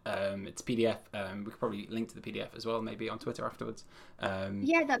got on it. It's PDF. We could probably link to the PDF as well, maybe on Twitter afterwards.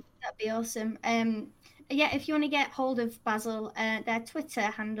 Yeah, that'd be awesome. Yeah, if you want to get hold of Basil, their Twitter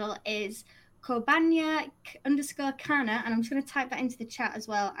handle is Kobania_Kana, and I'm just going to type that into the chat as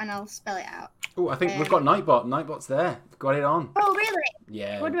well, and I'll spell it out. Oh, I think we've got Nightbot. Nightbot's there. We've got it on. Oh, really?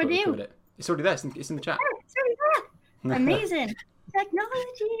 Yeah. What do I do? It's already there. It's in the chat. Oh, it's already there. Amazing.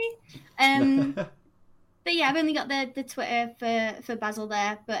 Technology. But yeah, I've only got the Twitter for Basil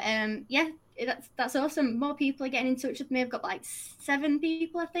there. But yeah, that's awesome. More people are getting in touch with me. I've got like 7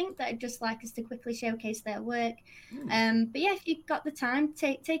 people, I think, that would just like us to quickly showcase their work. But yeah, if you've got the time,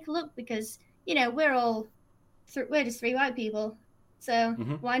 take a look, because we're just 3 white people, so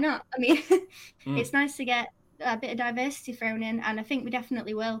why not? I mean, it's nice to get a bit of diversity thrown in, and I think we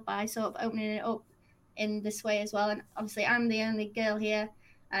definitely will by sort of opening it up in this way as well. And obviously, I'm the only girl here.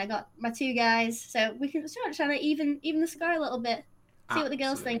 I got my 2 guys, so we can start trying to even the score a little bit. See what the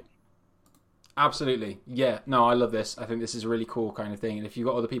girls think. Absolutely, yeah. No, I love this. I think this is a really cool kind of thing. And if you've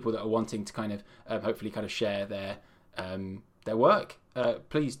got other people that are wanting to kind of hopefully kind of share their work,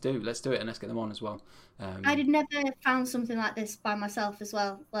 please do. Let's do it, and let's get them on as well. I'd have never found something like this by myself as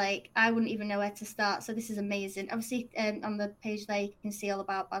well. Like, I wouldn't even know where to start. So this is amazing. Obviously, on the page there, you can see all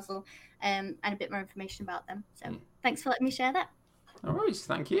about Basil and a bit more information about them. So thanks for letting me share that. All right,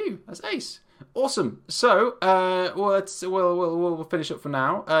 thank you. That's ace. Awesome. So we'll finish up for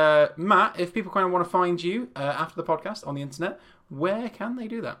now. Matt, if people kind of want to find you after the podcast on the internet, where can they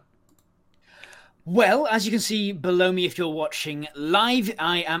do that? Well, as you can see below me, if you're watching live,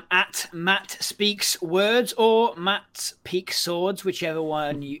 I am at Matt Speaks Words or Matt Peak Swords, whichever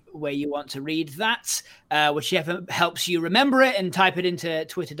way you want to read that, whichever helps you remember it, and type it into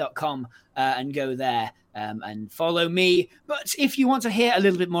twitter.com and go there and follow me. But if you want to hear a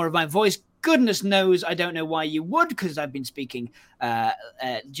little bit more of my voice, goodness knows I don't know why you would, because I've been speaking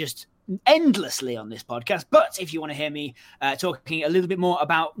just endlessly on this podcast. But if you want to hear me talking a little bit more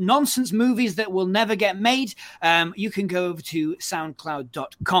about nonsense movies that will never get made, you can go over to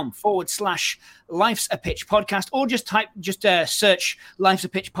soundcloud.com/Life's a Pitch podcast, or just search Life's a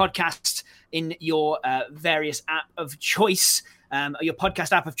Pitch podcast in your various app of choice. Your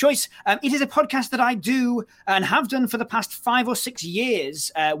podcast app of choice. It is a podcast that I do and have done for the past 5 or 6 years,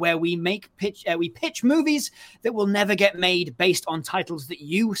 where we pitch movies that will never get made based on titles that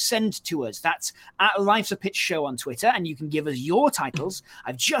you send to us. That's at Life's a Pitch Show on Twitter, and you can give us your titles.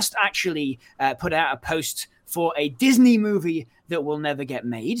 I've just actually put out a post for a Disney movie that will never get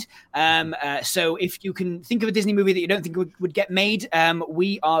made. So if you can think of a Disney movie that you don't think would get made,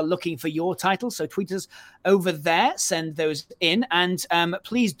 we are looking for your titles. So tweet us over there, send those in, and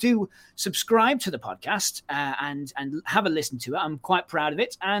please do subscribe to the podcast and have a listen to it. I'm quite proud of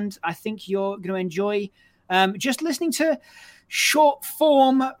it, and I think you're going to enjoy just listening to short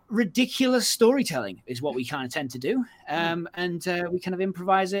form, ridiculous storytelling is what we kind of tend to do. And we kind of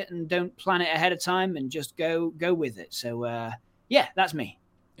improvise it and don't plan it ahead of time and just go with it. So, yeah, that's me.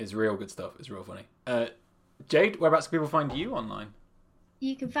 It's real good stuff. It's real funny. Jade, whereabouts can people find you online?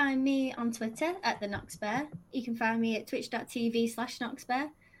 You can find me on Twitter at the Knoxbear. You can find me at twitch.tv/Knoxbear.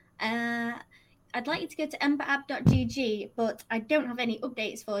 I'd like you to go to emberapp.gg, but I don't have any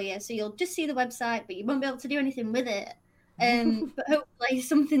updates for you. So you'll just see the website, but you won't be able to do anything with it. But hopefully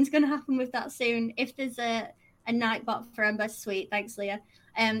something's going to happen with that soon. If there's a Nightbot for Ember, sweet. Thanks, Leah.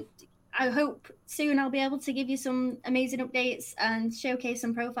 I hope soon I'll be able to give you some amazing updates and showcase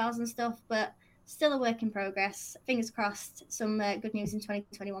some profiles and stuff, but still a work in progress. Fingers crossed, some good news in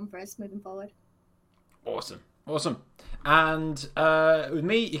 2021 for us moving forward. Awesome. And with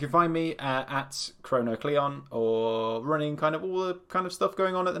me, you can find me at Chrono Cleon, or running kind of all the kind of stuff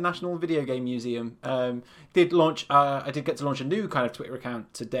going on at the National Video Game Museum. I did get to launch a new kind of Twitter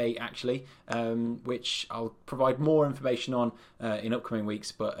account today, actually, which I'll provide more information on in upcoming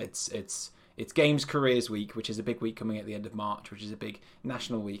weeks. But it's Games Careers Week, which is a big week coming at the end of March, which is a big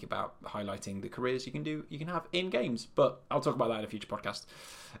national week about highlighting the careers you can have in games. But I'll talk about that in a future podcast.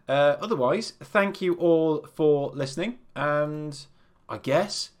 Otherwise, thank you all for listening, and I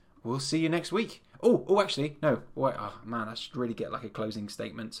guess we'll see you next week. Actually, no. Wait, man, I should really get like a closing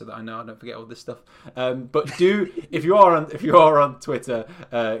statement so that I know I don't forget all this stuff. But do, if you are on Twitter,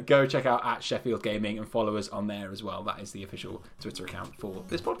 go check out at Sheffield Gaming and follow us on there as well. That is the official Twitter account for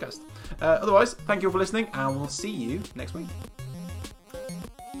this podcast. Otherwise, thank you all for listening, and we'll see you next week.